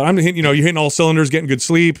difference, but I'm hitting, you're hitting all cylinders, getting good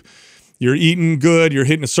sleep. You're eating good. You're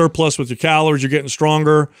hitting a surplus with your calories. You're getting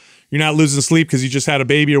stronger. You're not losing sleep because you just had a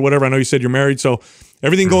baby or whatever. I know you said you're married. So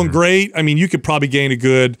everything going great. I mean, you could probably gain a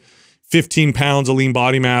good 15 pounds of lean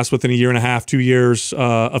body mass within a year and a half, 2 years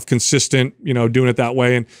of consistent, doing it that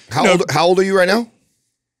way. And how old are you right now?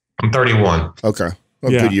 I'm 31. Okay.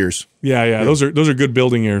 Good years. Yeah. Those are good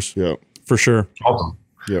building years. Yeah, for sure. Awesome.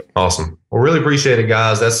 Yep. Awesome. Well, really appreciate it,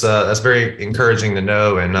 guys. That's very encouraging to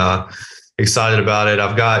know, and excited about it.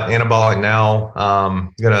 I've got anabolic now.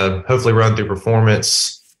 Gonna hopefully run through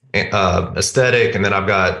performance, aesthetic, and then I've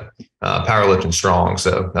got powerlifting strong.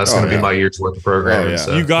 So that's going to be my year's worth of programming.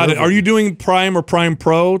 So. You got it. Are you doing Prime or Prime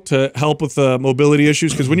Pro to help with mobility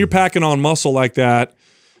issues? Because when you're packing on muscle like that,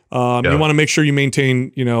 you want to make sure you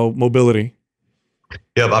maintain, mobility.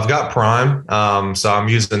 Yep, I've got Prime, so I'm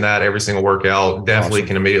using that every single workout. Definitely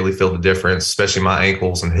can immediately feel the difference, especially my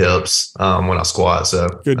ankles and hips when I squat. So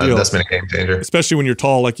good deal. That's been a game changer, especially when you're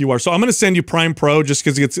tall like you are. So I'm going to send you Prime Pro just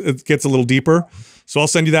because it gets a little deeper. So I'll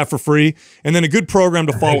send you that for free, and then a good program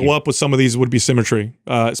to follow up with some of these would be Symmetry,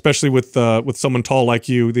 especially with someone tall like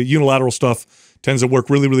you. The unilateral stuff tends to work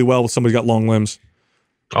really, really well with somebody who's got long limbs.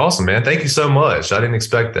 Awesome, man. Thank you so much. I didn't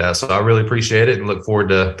expect that. So I really appreciate it and look forward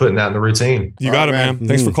to putting that in the routine. You got it, man.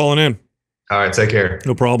 Thanks for calling in. All right. Take care.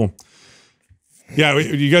 No problem. Yeah.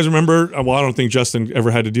 You guys remember? Well, I don't think Justin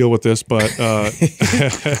ever had to deal with this, but what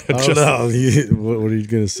are you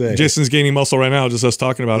going to say? Jason's gaining muscle right now, just us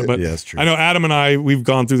talking about it. But yeah, that's true. I know Adam and I, we've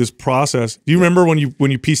gone through this process. Do you remember when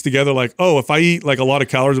you piece together like, oh, if I eat like a lot of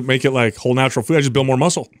calories and make it like whole natural food, I just build more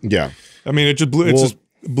muscle? Yeah. I mean, it just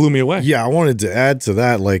blew me away. Yeah, I wanted to add to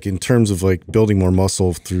that, like in terms of like building more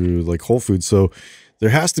muscle through like whole foods. So there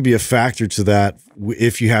has to be a factor to that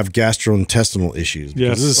if you have gastrointestinal issues.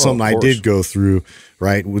 Because this is something I did go through,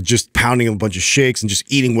 right? With just pounding a bunch of shakes and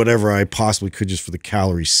just eating whatever I possibly could just for the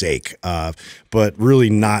calories' sake. But really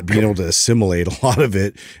not being able to assimilate a lot of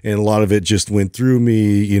it. And a lot of it just went through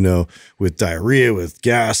me, with diarrhea, with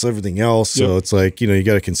gas, everything else. So it's like, you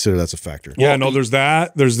got to consider that's a factor. Yeah, no, there's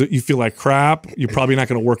that. You feel like crap. You're probably not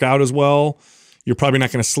going to work out as well. You're probably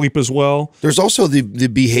not going to sleep as well. There's also the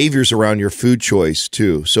behaviors around your food choice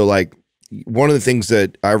too. So like one of the things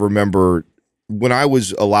that I remember when I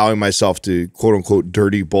was allowing myself to quote unquote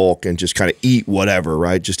dirty bulk and just kind of eat whatever,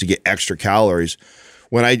 right? Just to get extra calories.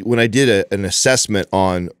 When I did an assessment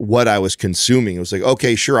on what I was consuming, it was like,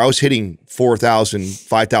 okay, sure, I was hitting 4,000,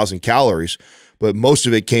 5,000 calories, but most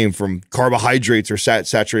of it came from carbohydrates or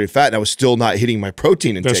saturated fat, and I was still not hitting my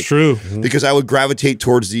protein intake. That's true. Because I would gravitate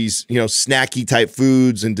towards these, snacky type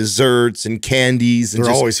foods and desserts and candies. And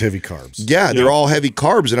they're always heavy carbs. Yeah, they're all heavy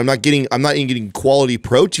carbs, and I'm not even getting quality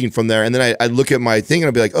protein from there. And then I look at my thing and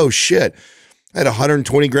I'd be like, oh shit, I had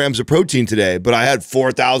 120 grams of protein today, but I had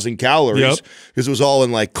 4,000 calories because it was all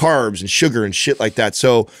in like carbs and sugar and shit like that.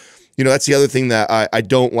 So, that's the other thing that I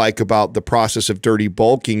don't like about the process of dirty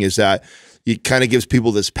bulking is that it kind of gives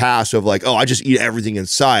people this pass of like, oh, I just eat everything in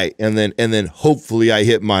sight, and then hopefully I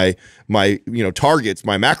hit my targets,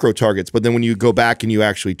 my macro targets. But then when you go back and you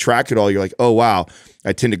actually track it all, you're like, oh wow,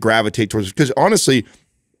 I tend to gravitate towards, because honestly,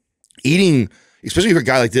 eating especially for a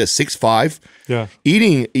guy like this, 6'5", Yeah.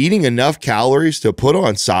 eating enough calories to put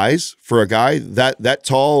on size for a guy that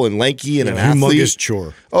tall and lanky and an athlete. Humongous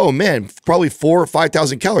chore. Oh man, probably 4,000 or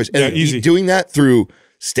 5,000 calories. And Yeah, easy. doing that through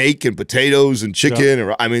steak and potatoes and chicken. Yeah.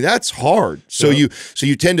 Or, I mean, that's hard. So Yeah.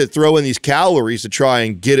 you tend to throw in these calories to try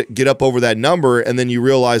and get up over that number, and then you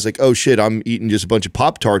realize like, oh shit, I'm eating just a bunch of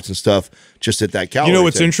Pop-Tarts and stuff just at that calorie. You know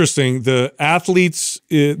what's intake. interesting? The athletes,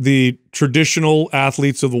 the traditional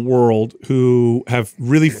athletes of the world who have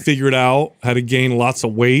really figured out how to gain lots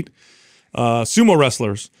of weight, sumo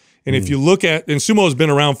wrestlers. And if you look at, and sumo has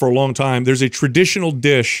been around for a long time, there's a traditional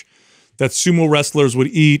dish that sumo wrestlers would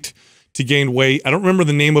eat to gain weight. I don't remember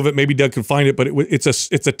the name of it. Maybe Doug can find it, but it's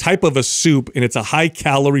a type of a soup, and it's a high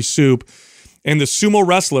calorie soup. And the sumo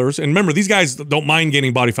wrestlers, and remember, these guys don't mind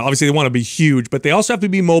gaining body fat. Obviously, they want to be huge, but they also have to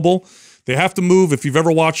be mobile. They have to move. If you've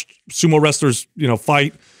ever watched sumo wrestlers,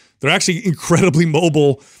 fight, they're actually incredibly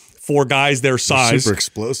mobile for guys their size. Super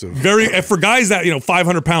explosive. For guys that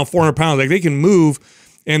 500 pounds, 400 pounds, like they can move.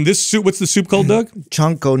 And this soup, what's the soup called, Doug?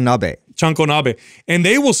 Chanko nabe. Chanko nabe. And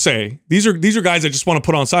they will say, these are guys that just want to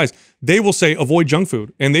put on size. They will say, avoid junk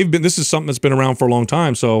food. And this is something that's been around for a long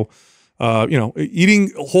time. So,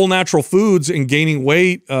 eating whole natural foods and gaining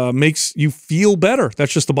weight makes you feel better.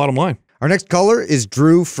 That's just the bottom line. Our next caller is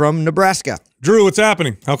Drew from Nebraska. Drew, what's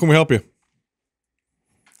happening? How can we help you?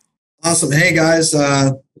 Awesome. Hey guys,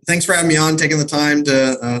 thanks for having me on, taking the time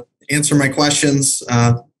to answer my questions.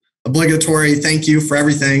 Obligatory thank you for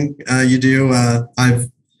everything you do.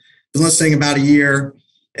 I've been listening about a year,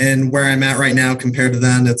 and where I'm at right now compared to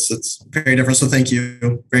then, it's very different. So thank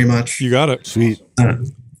you very much. You got it. Sweet.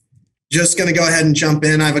 Just going to go ahead and jump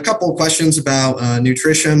in. I have a couple of questions about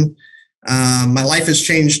nutrition. My life has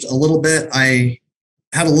changed a little bit. I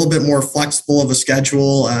had a little bit more flexible of a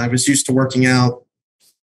schedule. I was used to working out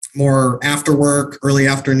more after work, early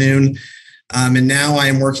afternoon. And now I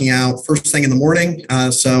am working out first thing in the morning.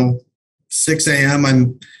 So 6 a.m.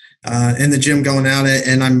 I'm in the gym going at it,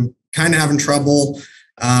 and I'm kind of having trouble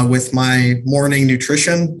with my morning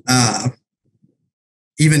nutrition.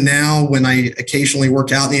 Even now, when I occasionally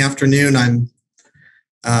work out in the afternoon, I'm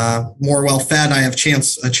more well fed. I have a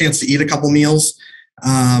chance to eat a couple meals.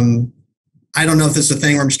 I don't know if this is a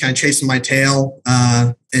thing where I'm just kind of chasing my tail.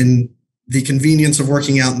 And the convenience of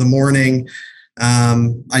working out in the morning,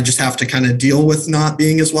 I just have to kind of deal with not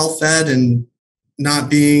being as well fed and not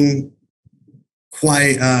being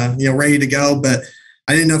quite ready to go. But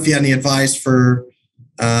I didn't know if you had any advice for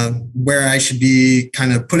where I should be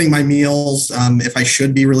kind of putting my meals, if I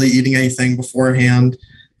should be really eating anything beforehand.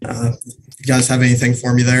 You guys have anything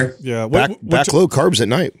for me there? Yeah. Backload carbs at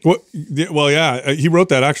night. Well, yeah. He wrote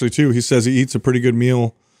that actually too. He says he eats a pretty good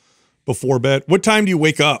meal before bed. What time do you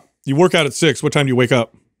wake up? You work out at 6. What time do you wake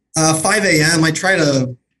up? 5 a.m. I try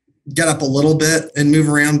to get up a little bit and move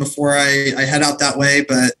around before I head out that way.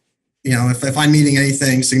 But, if I'm eating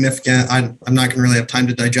anything significant, I'm not going to really have time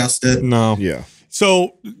to digest it. No. Yeah.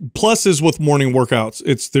 So pluses with morning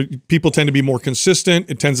workouts, people tend to be more consistent.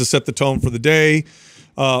 It tends to set the tone for the day.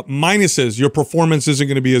 Minuses, your performance isn't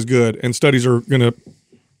going to be as good, and studies are going to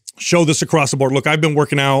show this across the board. Look, I've been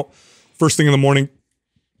working out first thing in the morning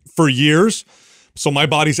for years, so my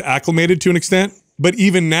body's acclimated to an extent. But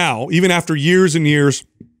even now, even after years and years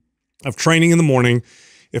of training in the morning,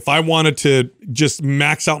 if I wanted to just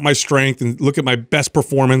max out my strength and look at my best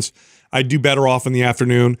performance, I'd do better off in the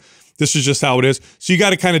afternoon. This is just how it is. So you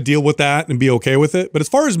got to kind of deal with that and be okay with it. But as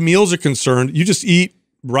far as meals are concerned, you just eat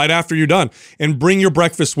right after you're done, and bring your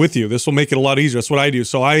breakfast with you. This will make it a lot easier. That's what I do.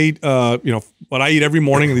 So I eat, what I eat every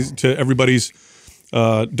morning, to everybody's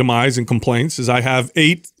demise and complaints, is I have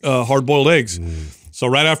 8 hard-boiled eggs. So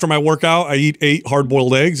right after my workout, I eat 8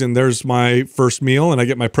 hard-boiled eggs, and there's my first meal, and I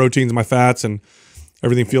get my proteins and my fats, and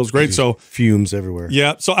everything feels great. So fumes everywhere.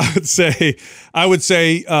 Yeah. So I would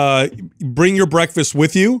say bring your breakfast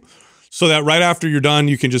with you, so that right after you're done,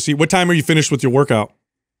 you can just eat. What time are you finished with your workout?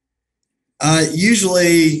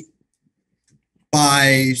 Usually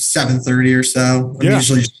by 7:30 or so. I'm Yeah.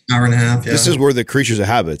 usually just an hour and a half. Yeah. This is where the creatures of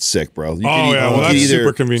habit's sick, bro. You that's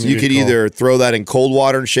super convenient. You could either throw that in cold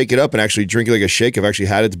water and shake it up and actually drink it like a shake. I've actually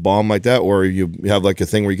had it bomb like that, or you have like a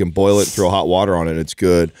thing where you can boil it, throw hot water on it. It's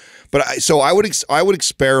good. But I would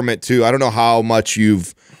experiment too. I don't know how much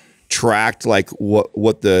you've tracked like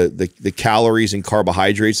what the calories and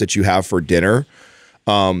carbohydrates that you have for dinner.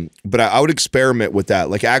 But I would experiment with that,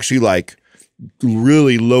 like actually like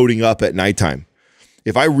really loading up at nighttime.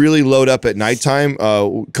 If I really load up at nighttime,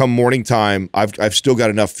 come morning time, I've still got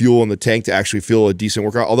enough fuel in the tank to actually feel a decent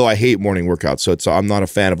workout. Although I hate morning workouts, so I'm not a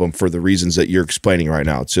fan of them for the reasons that you're explaining right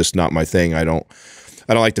now. It's just not my thing. I don't.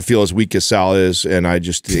 I don't like to feel as weak as Sal is, and I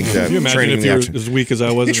just think that Can you imagine training if in the you're afternoon. as weak as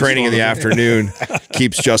I was? Training in the afternoon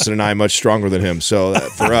keeps Justin and I much stronger than him. So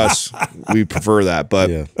for us, we prefer that. But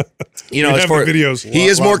you know, We as have far the videos. he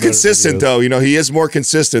is Lot more better consistent, videos. though. You know, he is more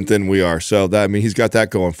consistent than we are. So that, I mean, he's got that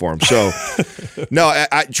going for him. So no,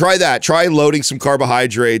 I try that. Try loading some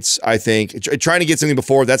carbohydrates. I think trying to get something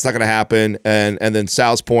before, that's not going to happen. And then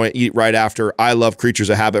Sal's point, eat right after. I love Creatures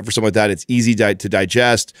of Habit for something like that. It's easy to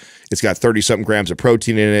digest. It's got 30-something grams of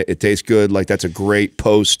protein in it. It tastes good. Like that's a great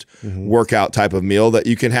post-workout type of meal that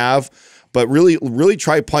you can have. But really, really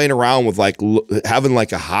try playing around with like having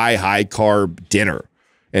like a high carb dinner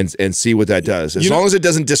and see what that does. As long as it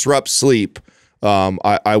doesn't disrupt sleep,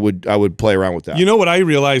 I would play around with that. You know what I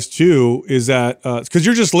realized too is that because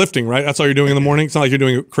you're just lifting, right? That's all you're doing in the morning. It's not like you're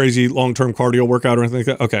doing a crazy long-term cardio workout or anything like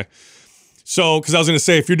that. Okay. So, because I was going to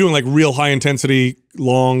say, if you're doing like real high intensity,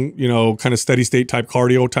 long, you know, kind of steady state type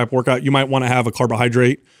cardio type workout, you might want to have a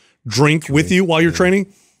carbohydrate drink with you while you're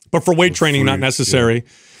training. But for weight training, not necessary.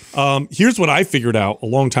 Here's what I figured out a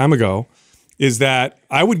long time ago is that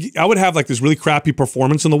I would have like this really crappy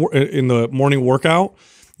performance in the morning workout.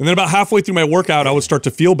 And then about halfway through my workout, I would start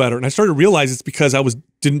to feel better. And I started to realize it's because I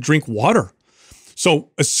didn't drink water. So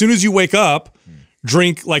as soon as you wake up,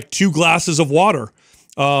 drink like 2 glasses of water.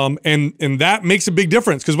 And that makes a big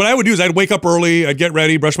difference. Because what I would do is I'd wake up early, I'd get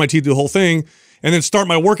ready, brush my teeth, do the whole thing, and then start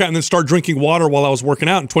my workout and then start drinking water while I was working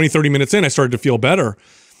out. And 20, 30 minutes in, I started to feel better.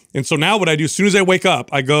 And so now what I do, as soon as I wake up,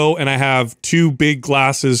 I go and I have 2 big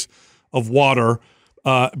glasses of water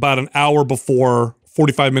about an hour before,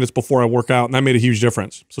 45 minutes before I work out. And that made a huge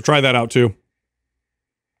difference. So try that out too.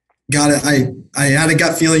 Got it. I had a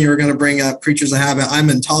gut feeling you were going to bring up Creatures of Habit. I'm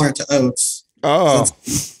intolerant to oats. Oh,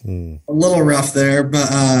 So a little rough there,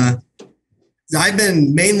 but I've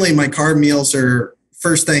been mainly my carb meals are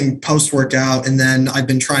first thing post workout, and then I've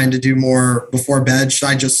been trying to do more before bed. Should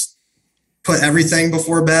I just put everything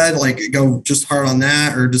before bed, like go just hard on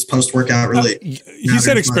that, or just post workout really? He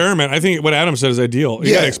said experiment. I think what Adam said is ideal.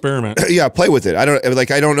 You gotta experiment. Yeah, play with it. I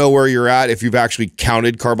don't know where you're at if you've actually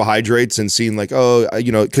counted carbohydrates and seen like, oh,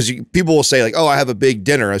 you know, because people will say like, oh, I have a big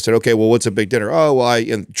dinner. I said, okay, well, what's a big dinner? Oh, well,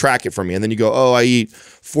 and track it for me. And then you go, oh, I eat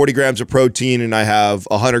 40 grams of protein and I have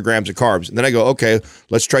 100 grams of carbs. And then I go, okay,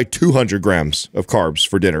 let's try 200 grams of carbs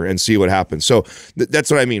for dinner and see what happens. So that's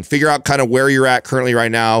what I mean. Figure out kind of where you're at currently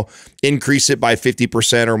right now, increase it by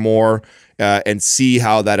 50% or more, and see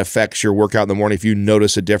how that affects your workout in the morning if you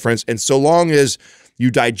notice a difference. And so long as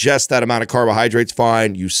you digest that amount of carbohydrates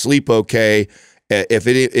fine, you sleep okay, if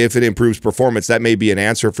it improves performance, that may be an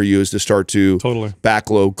answer for you, is to start to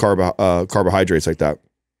backload carbohydrates like that.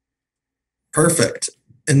 Perfect.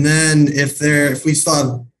 And then if we still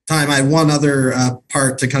have time, I had one other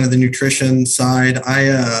part to kind of the nutrition side.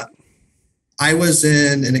 I was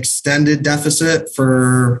in an extended deficit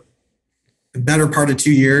for the better part of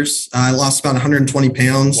 2 years. I lost about 120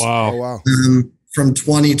 pounds. Wow. Oh, wow. From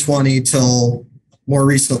 2020 till more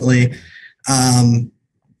recently.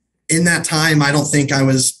 In that time, I don't think I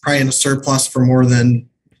was probably in a surplus for more than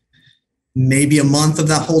maybe a month of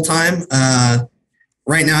that whole time.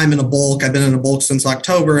 Right now I'm in a bulk. I've been in a bulk since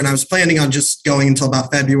October, and I was planning on just going until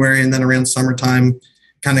about February, and then around summertime,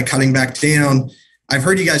 kind of cutting back down. I've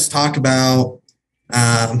heard you guys talk about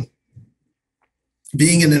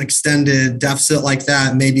being in an extended deficit like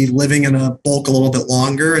that, maybe living in a bulk a little bit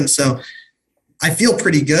longer. And so I feel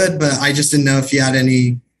pretty good, but I just didn't know if you had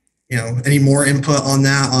any more input on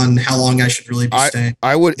that, on how long I should really be staying.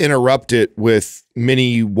 I would interrupt it with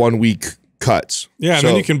mini 1 week cuts. Yeah, and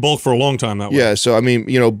then you can bulk for a long time that way. Yeah, so I mean,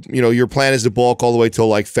 you know, your plan is to bulk all the way till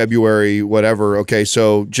like February, whatever. Okay,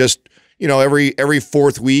 so just every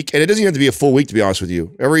fourth week, and it doesn't even have to be a full week, to be honest with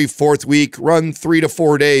you. Every fourth week, run 3 to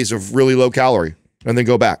 4 days of really low calorie, and then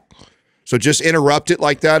go back. So just interrupt it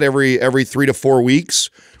like that every 3 to 4 weeks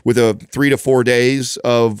with a 3 to 4 days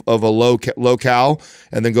of a low cal,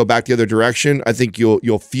 and then go back the other direction. I think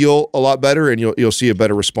you'll feel a lot better, and you'll see a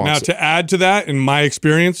better response. Now, to add to that, in my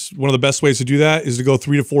experience, one of the best ways to do that is to go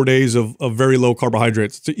 3 to 4 days of very low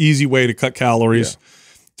carbohydrates. It's an easy way to cut calories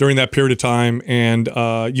during that period of time, and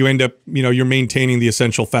you end up, you're maintaining the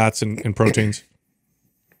essential fats and proteins.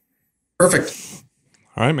 Perfect.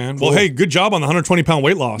 All right, man. Cool. Well, hey, good job on the 120-pound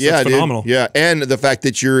weight loss. Yeah, that's phenomenal. Dude. Yeah, and the fact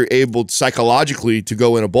that you're able psychologically to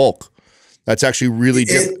go in a bulk, that's actually really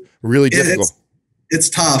difficult. It's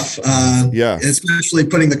tough. Especially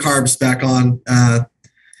putting the carbs back on.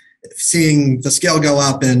 Seeing the scale go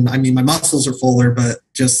up, and I mean, my muscles are fuller, but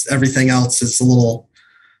just everything else is a little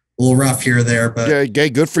little rough here or there, but yeah,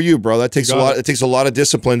 good for you, bro. That takes a lot. It takes a lot of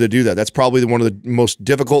discipline to do that. That's probably one of the most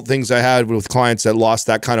difficult things I had with clients that lost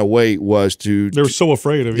that kind of weight was to. They were so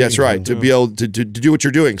afraid of. That's right. To be able to do what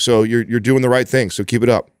you're doing. So you're doing the right thing. So keep it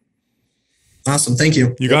up. Awesome. Thank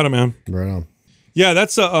you. You got it, man. Right on. Yeah,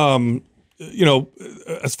 that's you know,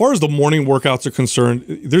 as far as the morning workouts are concerned,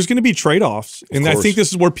 there's going to be trade-offs. And I think this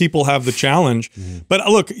is where people have the challenge. But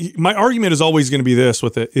look, my argument is always going to be this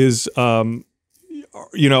with it is,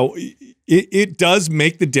 you know, it does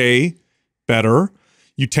make the day better.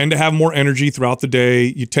 You tend to have more energy throughout the day.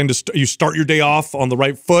 You tend to you start your day off on the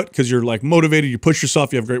right foot because you're like motivated. You push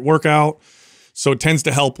yourself. You have a great workout. So it tends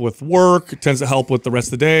to help with work. It tends to help with the rest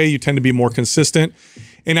of the day. You tend to be more consistent.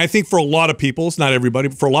 And I think for a lot of people, it's not everybody,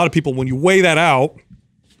 but for a lot of people, when you weigh that out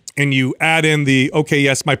and you add in the, okay,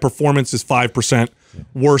 yes, my performance is 5%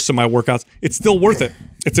 worse in my workouts, it's still worth it.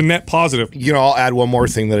 It's a net positive. You know, I'll add one more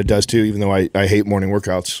thing that it does too, even though I hate morning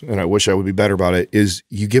workouts and I wish I would be better about it, is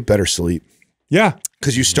you get better sleep. Yeah.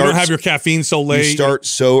 Because you don't have your caffeine so late. You start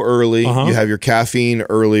so early. You have your caffeine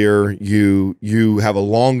earlier. You have a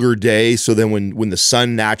longer day. So then when the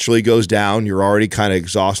sun naturally goes down, you're already kind of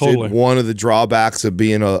exhausted. Totally. One of the drawbacks of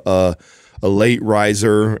being a late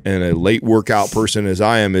riser and a late workout person as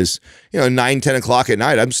I am is, 9, 10 o'clock at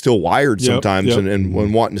night, I'm still wired sometimes and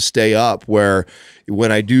when wanting to stay up, where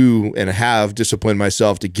when I do and have disciplined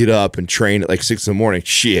myself to get up and train at like 6 in the morning,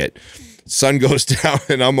 sun goes down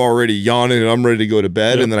and I'm already yawning and I'm ready to go to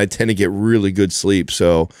bed. And then I tend to get really good sleep.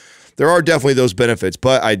 So there are definitely those benefits,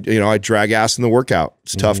 but I drag ass in the workout.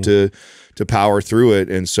 It's tough to power through it.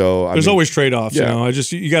 And so there's always trade-offs.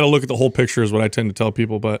 You got to look at the whole picture is what I tend to tell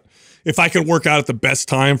people. But if I could work out at the best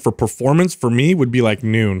time for performance, for me would be like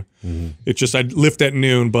noon. It's just, I'd lift at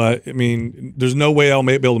noon, but I mean, there's no way I'll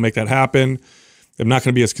be able to make that happen. I'm not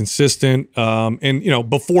going to be as consistent. And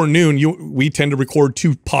before noon, we tend to record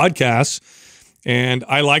 2 podcasts, and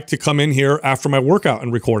I like to come in here after my workout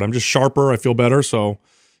and record. I'm just sharper. I feel better. So it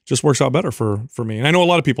just works out better for me. And I know a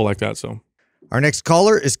lot of people like that. So our next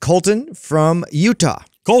caller is Colton from Utah.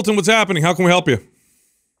 Colton, what's happening? How can we help you?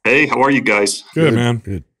 Hey, how are you guys? Good, man.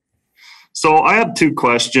 Good. So I have 2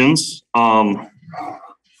 questions.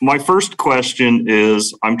 My first question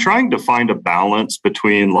is, I'm trying to find a balance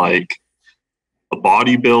between like a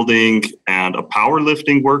bodybuilding and a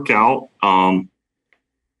powerlifting workout.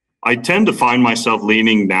 I tend to find myself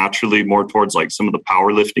leaning naturally more towards like some of the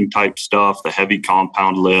powerlifting type stuff, the heavy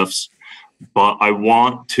compound lifts, but I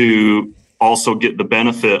want to also get the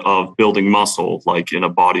benefit of building muscle, like in a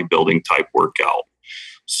bodybuilding type workout.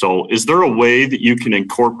 So is there a way that you can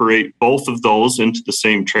incorporate both of those into the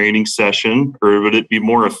same training session, or would it be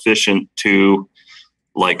more efficient to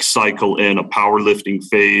like cycle in a powerlifting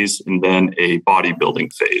phase and then a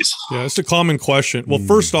bodybuilding phase? Yeah, it's a common question. Well,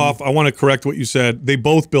 first off, I want to correct what you said. They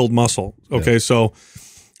both build muscle. Okay, so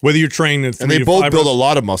whether you're training at 3 and they to both 5 build a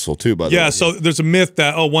lot of muscle too, by the way. Yeah, so there's a myth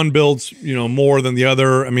that one builds more than the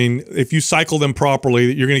other. I mean, if you cycle them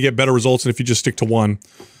properly, you're going to get better results than if you just stick to one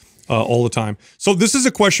all the time. So this is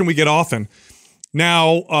a question we get often.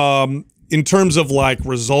 Now, in terms of like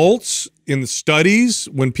results in the studies,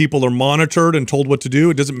 when people are monitored and told what to do,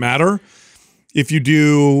 it doesn't matter if you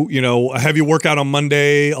do, a heavy workout on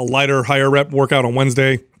Monday, a lighter, higher rep workout on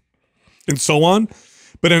Wednesday, and so on.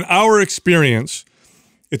 But in our experience,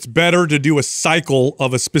 it's better to do a cycle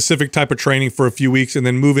of a specific type of training for a few weeks and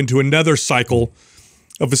then move into another cycle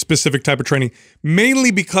of a specific type of training,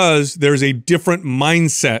 mainly because there's a different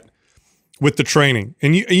mindset with the training.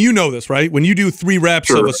 And you know this, right? When you do 3 reps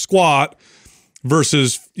of a squat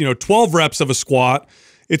versus 12 reps of a squat,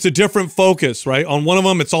 it's a different focus, right? On one of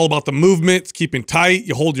them, it's all about the movement, it's keeping tight,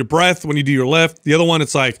 you hold your breath when you do your lift. The other one,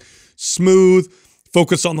 it's like smooth,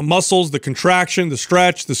 focus on the muscles, the contraction, the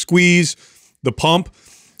stretch, the squeeze, the pump.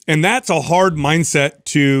 And that's a hard mindset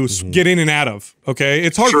to get in and out of, okay?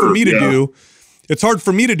 It's hard for me to do. It's hard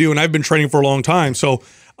for me to do, and I've been training for a long time. So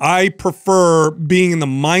I prefer being in the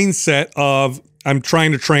mindset of I'm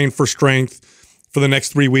trying to train for strength for the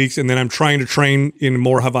next 3 weeks, and then I'm trying to train in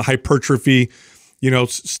more of a hypertrophy,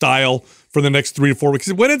 style for the next 3 to 4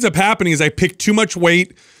 weeks. What ends up happening is I pick too much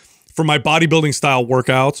weight for my bodybuilding style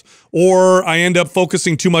workouts, or I end up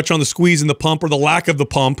focusing too much on the squeeze and the pump or the lack of the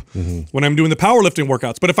pump when I'm doing the powerlifting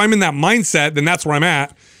workouts. But if I'm in that mindset, then that's where I'm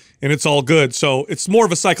at. and it's all good. So it's more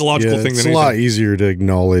of a psychological thing it's than a lot anything. easier to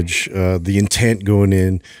acknowledge the intent going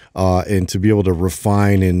in and to be able to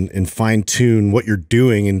refine and fine tune what you're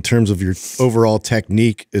doing in terms of your overall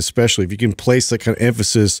technique, especially if you can place that kind of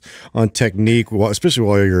emphasis on technique, especially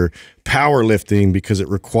while you're powerlifting, because it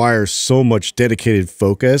requires so much dedicated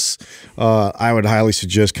focus. I would highly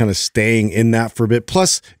suggest kind of staying in that for a bit.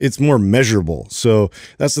 Plus, it's more measurable. So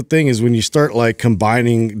that's the thing, is when you start like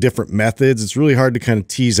combining different methods, it's really hard to kind of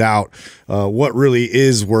tease out what really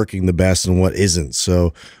is working the best and what isn't.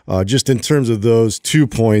 So just in terms of those 2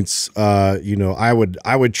 points, I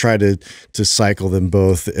would try to cycle them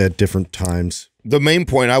both at different times. The main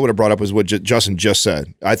point I would have brought up was what Justin just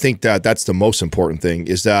said. I think that that's the most important thing,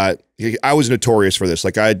 is that I was notorious for this.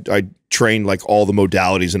 Like I trained like all the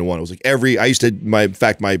modalities in one. It was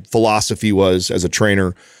like my philosophy was, as a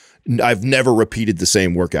trainer, I've never repeated the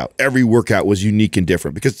same workout. Every workout was unique and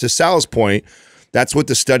different, because to Sal's point, that's what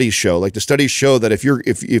the studies show. Like the studies show that if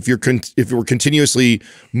you're continuously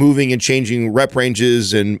moving and changing rep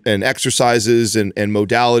ranges and exercises and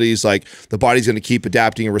modalities, like the body's going to keep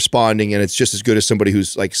adapting and responding, and it's just as good as somebody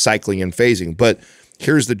who's like cycling and phasing. But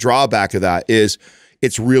here's the drawback of that, is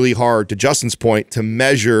it's really hard, to Justin's point, to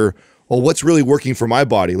measure, well, what's really working for my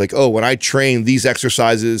body? Like, oh, when I train these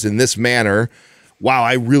exercises in this manner, wow,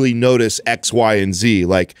 I really notice X, Y, and Z.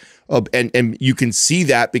 Like, and you can see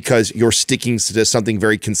that because you're sticking to something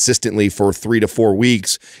very consistently for 3 to 4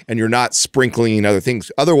 weeks, and you're not sprinkling in other things.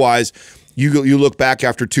 Otherwise, you look back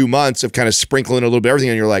after 2 months of kind of sprinkling a little bit of everything,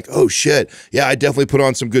 and you're like, oh shit, yeah, I definitely put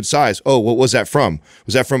on some good size. Oh, what was that from?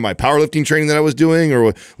 Was that from my powerlifting training that I was doing,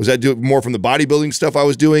 or was that more from the bodybuilding stuff I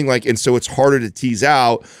was doing? Like, and so it's harder to tease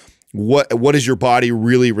out what is your body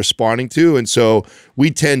really responding to. And so we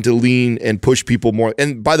tend to lean and push people more.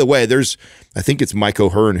 And by the way, I think it's Mike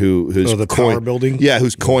O'Hearn who's the power building. Yeah,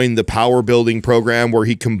 who's coined the power building program, where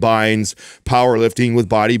he combines powerlifting with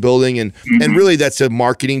bodybuilding, and really that's a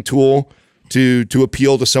marketing tool to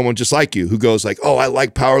appeal to someone just like you, who goes like, oh, I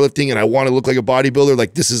like powerlifting and I want to look like a bodybuilder.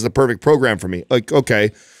 Like, this is the perfect program for me. Like,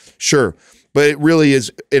 okay, sure. But it really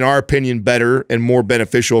is, in our opinion, better and more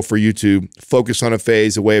beneficial for you to focus on a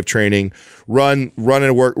phase, a way of training, run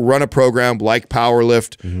a program like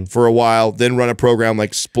Powerlift for a while, then run a program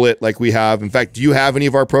like Split, like we have. In fact, do you have any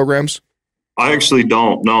of our programs? I actually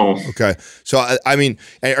don't know. Okay. So, I mean,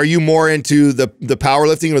 are you more into the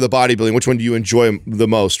powerlifting or the bodybuilding? Which one do you enjoy the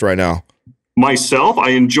most right now? Myself, I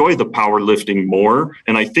enjoy the powerlifting more.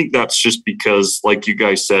 And I think that's just because, like you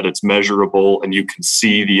guys said, it's measurable and you can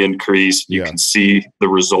see the increase. You can see the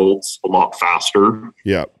results a lot faster.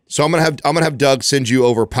 Yeah. So I'm gonna have Doug send you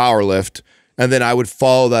over Powerlift, and then I would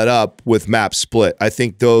follow that up with Map Split. I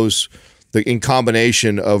think in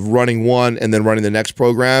combination of running one and then running the next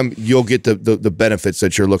program, you'll get the benefits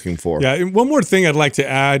that you're looking for. Yeah. And one more thing I'd like to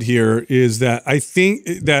add here is that I think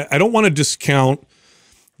that I don't want to discount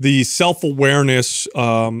the self-awareness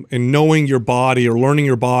and knowing your body, or learning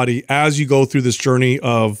your body as you go through this journey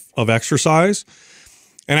of exercise.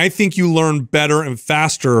 And I think you learn better and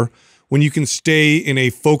faster when you can stay in a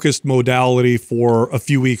focused modality for a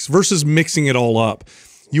few weeks versus mixing it all up.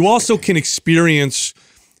 You also can experience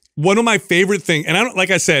one of my favorite things, and like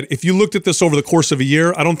I said, if you looked at this over the course of a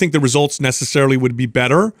year, I don't think the results necessarily would be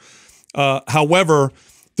better. However,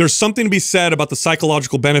 there's something to be said about the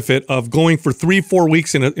psychological benefit of going for 3-4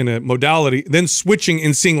 weeks in a modality, then switching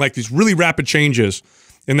and seeing like these really rapid changes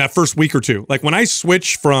in that first week or two. Like when I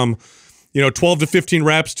switch from, 12 to 15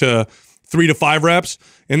 reps to 3 to 5 reps,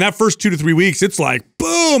 in that first 2 to 3 weeks, it's like,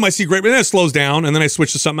 boom, I see great, and then it slows down, and then I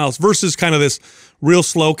switch to something else versus kind of this real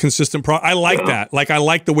slow, consistent I like that. Like, I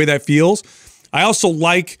like the way that feels. I also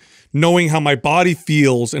like knowing how my body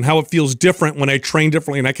feels and how it feels different when I train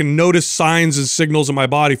differently. And I can notice signs and signals in my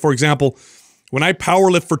body. For example, when I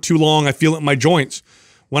powerlift for too long, I feel it in my joints.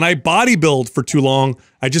 When I bodybuild for too long,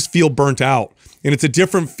 I just feel burnt out. And it's a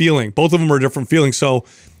different feeling. Both of them are different feelings. So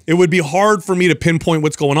it would be hard for me to pinpoint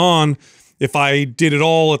what's going on if I did it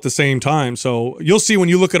all at the same time. So you'll see when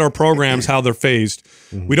you look at our programs how they're phased.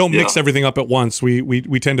 We don't mix everything up at once.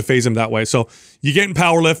 We tend to phase them that way. So you get in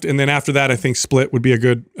Powerlift, and then after that, I think Split would be a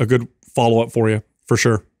good follow-up for you, for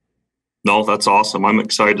sure. No, that's awesome. I'm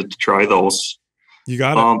excited to try those. You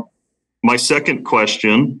got it. My second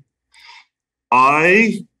question,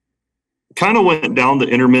 I kind of went down the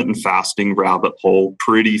intermittent fasting rabbit hole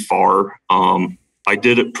pretty far. I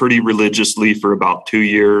did it pretty religiously for about 2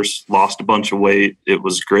 years, lost a bunch of weight. It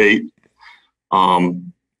was great.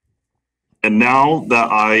 And now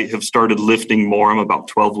that I have started lifting more, I'm about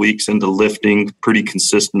 12 weeks into lifting pretty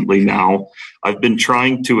consistently now. I've been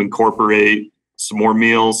trying to incorporate some more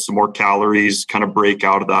meals, some more calories, kind of break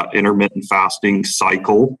out of that intermittent fasting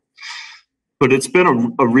cycle. but it's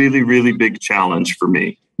been a really, really big challenge for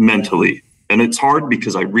me mentally. And it's hard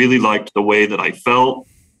because I really liked the way that I felt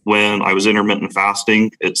when I was intermittent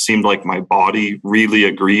fasting. It seemed like my body really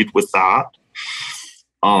agreed with that.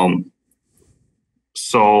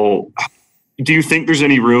 So do you think there's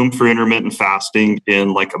any room for intermittent fasting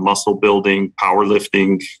in like a muscle building,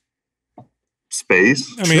 powerlifting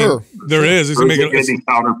space? I mean, there is. It's going to make it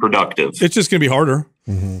counterproductive. It's just going to be harder.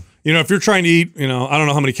 You know, if you're trying to eat, you know, I don't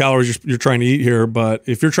know how many calories you're trying to eat here, but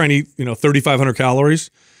if you're trying to eat, you know, 3,500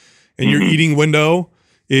 calories and your eating window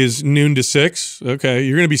is noon to 6, okay,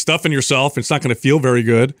 you're going to be stuffing yourself. It's not going to feel very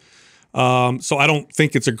good. So I don't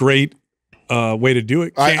think it's a great way to do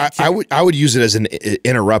it. I would use it as an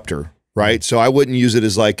interrupter, right? So I wouldn't use it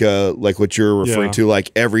as like what you're referring to,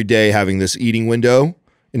 like every day having this eating window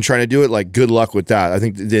and trying to do it. Like, good luck with that. I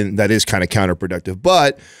think then that is kind of counterproductive.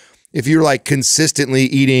 But if you're like consistently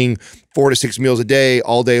eating 4 to 6 meals a day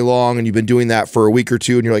all day long, and you've been doing that for a week or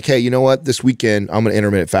two, and you're like, hey, you know what? This weekend I'm going to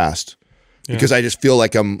intermittent fast because I just feel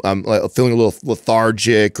like I'm like feeling a little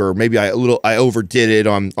lethargic, or maybe I overdid it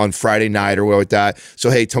on Friday night or whatever like that. So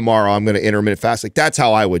hey, tomorrow I'm going to intermittent fast. Like, that's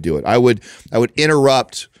how I would do it. I would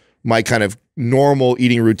interrupt my kind of normal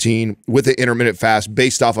eating routine with an intermittent fast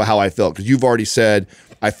based off of how I felt, because you've already said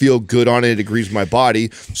I feel good on it. It agrees with my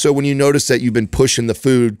body. So when you notice that you've been pushing the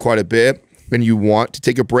food quite a bit and you want to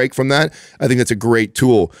take a break from that, I think that's a great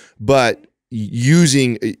tool. But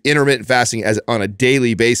using intermittent fasting as on a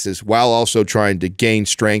daily basis while also trying to gain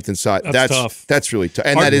strength and size, that's tough. That's really tough.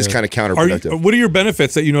 And that is kind of counterproductive. What are your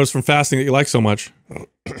benefits that you notice from fasting that you like so much?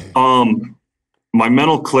 My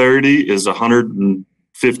mental clarity is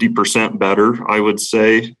 150% better, I would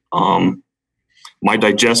say. My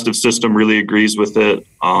digestive system really agrees with it.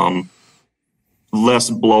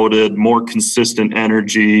 Less bloated, more consistent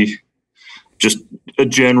energy. Just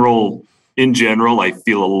in general, I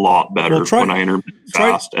feel a lot better when I intermittent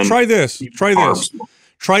fast. Try this.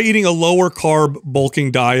 Try eating a lower carb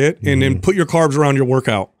bulking diet, and then put your carbs around your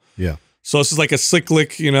workout. Yeah. So this is like a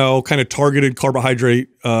cyclic, you know, kind of targeted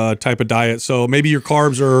carbohydrate type of diet. So maybe your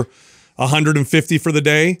carbs are 150 for the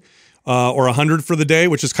day. Or 100 for the day,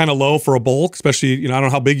 which is kind of low for a bulk, especially, you know, I don't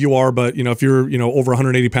know how big you are, but, you know, if you're, you know, over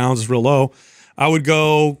 180 pounds, it's real low. I would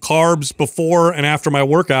go carbs before and after my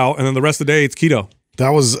workout, and then the rest of the day, it's keto. That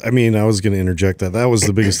was, I mean, I was going to interject that. That was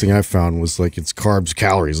the biggest thing I found was like it's carbs,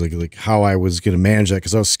 calories, like how I was going to manage that,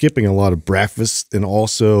 because I was skipping a lot of breakfast and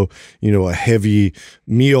also, you know, a heavy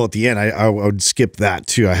meal at the end. I would skip that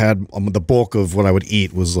too. I had the bulk of what I would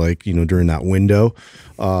eat was like, you know, during that window.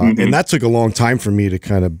 And that took a long time for me to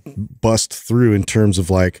kind of bust through in terms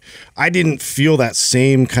of like, I didn't feel that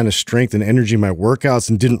same kind of strength and energy in my workouts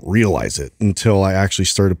and didn't realize it until I actually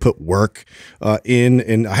started to put work in.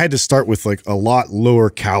 And I had to start with like a lot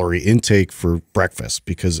lower calorie intake for breakfast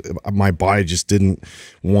because my body just didn't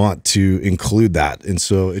want to include that. And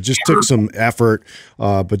so it just took some effort,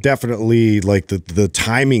 but definitely like the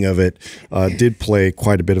timing of it did play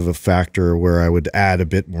quite a bit of a factor where I would add a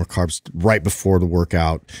bit more carbs right before the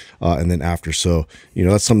workout. And then after. So, you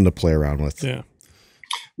know, that's something to play around with. Yeah.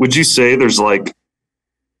 Would you say there's like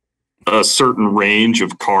a certain range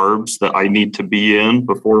of carbs that I need to be in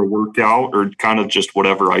before a workout, or kind of just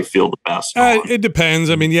whatever I feel the best on? It depends.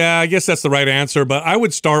 I mean, yeah, I guess that's the right answer, but I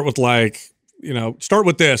would start with like, you know, start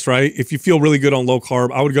with this, right? If you feel really good on low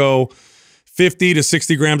carb, I would go 50 to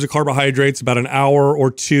 60 grams of carbohydrates about an hour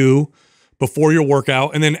or two before your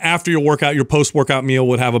workout. And then after your workout, your post-workout meal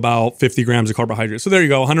would have about 50 grams of carbohydrates. So there you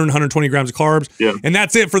go, 100, 120 grams of carbs. Yeah. And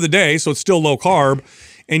that's it for the day. So it's still low carb.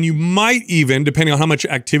 And you might even, depending on how much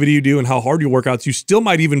activity you do and how hard you work out, you still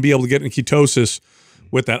might even be able to get into ketosis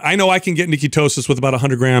with that. I know I can get into ketosis with about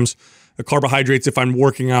 100 grams of carbohydrates if I'm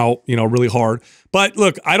working out, you know, really hard. But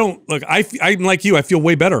look, I'm like you, I feel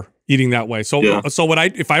way better eating that way. So,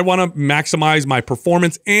 if I want to maximize my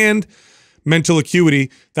performance and mental acuity,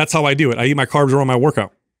 that's how I do it. I eat my carbs around my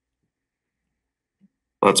workout.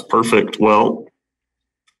 That's perfect. Well,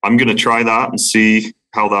 I'm going to try that and see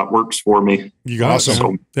how that works for me. You got it.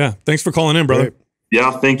 So, yeah. Thanks for calling in, brother. Great.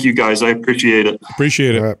 Yeah. Thank you guys. I appreciate it.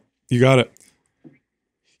 Appreciate it. Right. You got it.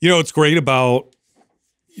 You know, it's great about,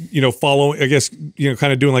 you know, following, I guess, you know,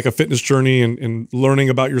 kind of doing like a fitness journey and learning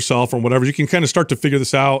about yourself or whatever. You can kind of start to figure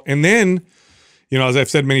this out. And then, you know, as I've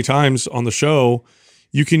said many times on the show,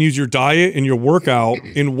 you can use your diet and your workout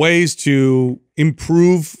in ways to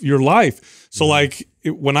improve your life. So like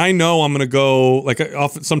when I know I'm going to go, like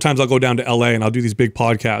sometimes I'll go down to LA and I'll do these big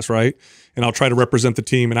podcasts, right? And I'll try to represent the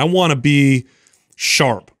team and I want to be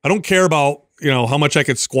sharp. I don't care about, you know, how much I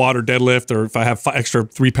could squat or deadlift or if I have extra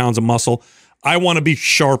 3 pounds of muscle. I want to be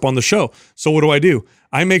sharp on the show. So what do?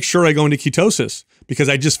 I make sure I go into ketosis because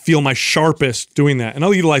I just feel my sharpest doing that. And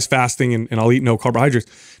I'll utilize fasting and I'll eat no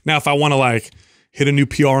carbohydrates. Now, if I want to like hit a new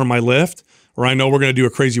PR on my lift, or I know we're going to do a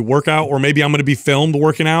crazy workout, or maybe I'm going to be filmed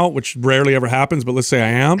working out, which rarely ever happens, but let's say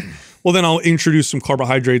I am, well, then I'll introduce some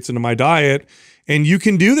carbohydrates into my diet. And you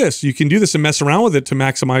can do this. You can do this and mess around with it to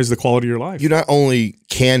maximize the quality of your life. You not only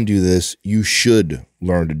can do this, you should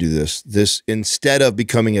learn to do this. This, instead of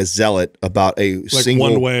becoming a zealot about a Like single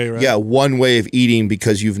one way, right? Yeah, one way of eating,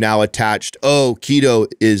 because you've now attached, oh,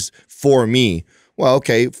 keto is for me. Well,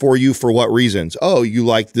 okay, for you, for what reasons? Oh, you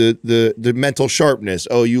like the mental sharpness.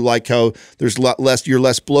 Oh, you like how there's less, you're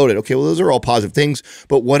less bloated. Okay, well, those are all positive things.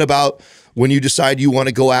 But what about when you decide you want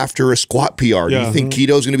to go after a squat PR? Do you think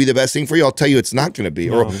keto is going to be the best thing for you? I'll tell you it's not going to be.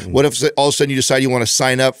 Or what if all of a sudden you decide you want to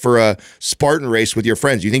sign up for a Spartan race with your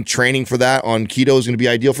friends? Do you think training for that on keto is going to be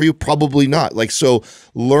ideal for you? Probably not. Like, so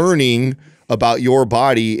learning about your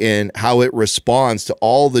body and how it responds to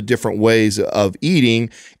all the different ways of eating,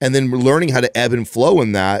 and then learning how to ebb and flow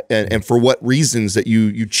in that, and for what reasons that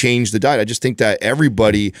you change the diet. I just think that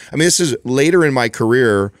everybody, I mean, this is later in my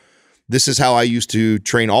career, this is how I used to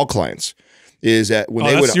train all clients. Is that when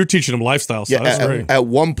you're teaching them lifestyle stuff. That's great. At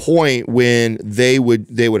one point when they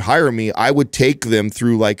would hire me, I would take them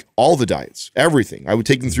through like all the diets, everything. I would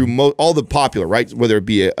take them through all the popular, right? Whether it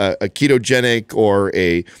be a ketogenic or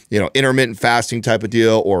a intermittent fasting type of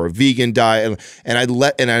deal, or a vegan diet, and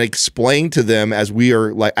I'd explain to them as we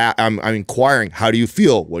are like I'm inquiring, how do you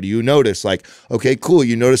feel? What do you notice? Like, okay, cool.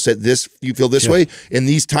 You notice that you feel this way in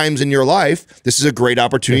these times in your life. This is a great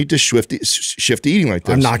opportunity to shift to eating like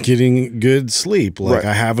this. I'm not getting good sleep. Like,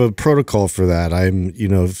 I have a protocol for that. I'm,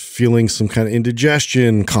 feeling some kind of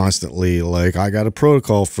indigestion constantly. Like, I got a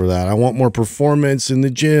protocol for that. I want more performance in the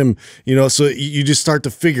gym, so you just start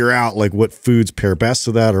to figure out like what foods pair best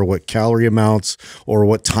to that, or what calorie amounts, or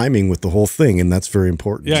what timing with the whole thing. And that's very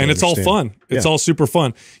important. Yeah. And it's all fun. It's all super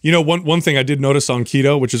fun. One thing I did notice on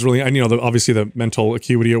keto, which is really, obviously the mental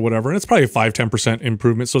acuity or whatever, and it's probably a 5–10%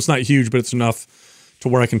 improvement. So it's not huge, but it's enough to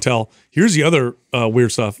where I can tell. Here's the other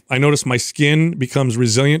weird stuff. I noticed my skin becomes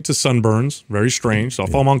resilient to sunburns. Very strange. So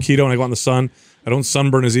if I'm on keto and I go out in the sun, I don't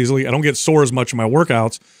sunburn as easily. I don't get sore as much in my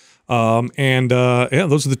workouts.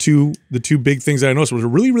 Those are the two big things that I noticed. It was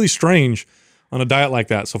really, really strange on a diet like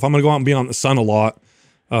that. So if I'm going to go out and be out in the sun a lot,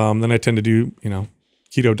 then I tend to do,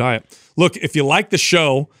 keto diet. Look, if you like the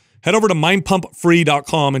show, head over to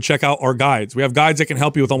mindpumpfree.com and check out our guides. We have guides that can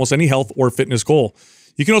help you with almost any health or fitness goal.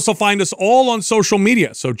 You can also find us all on social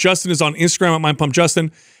media. So Justin is on Instagram at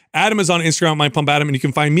MindPumpJustin. Adam is on Instagram at MindPumpAdam. And you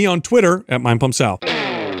can find me on Twitter at MindPumpSal.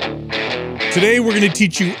 Today, we're going to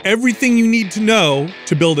teach you everything you need to know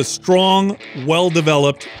to build a strong,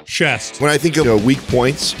 well-developed chest. When I think of weak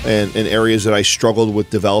points and areas that I struggled with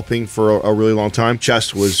developing for a really long time,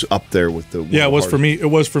 chest was up there with the it was for me. It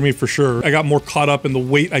was for me for sure. I got more caught up in the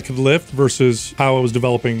weight I could lift versus how I was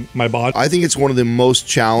developing my body. I think it's one of the most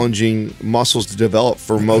challenging muscles to develop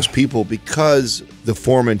for most people because the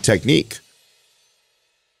form and technique.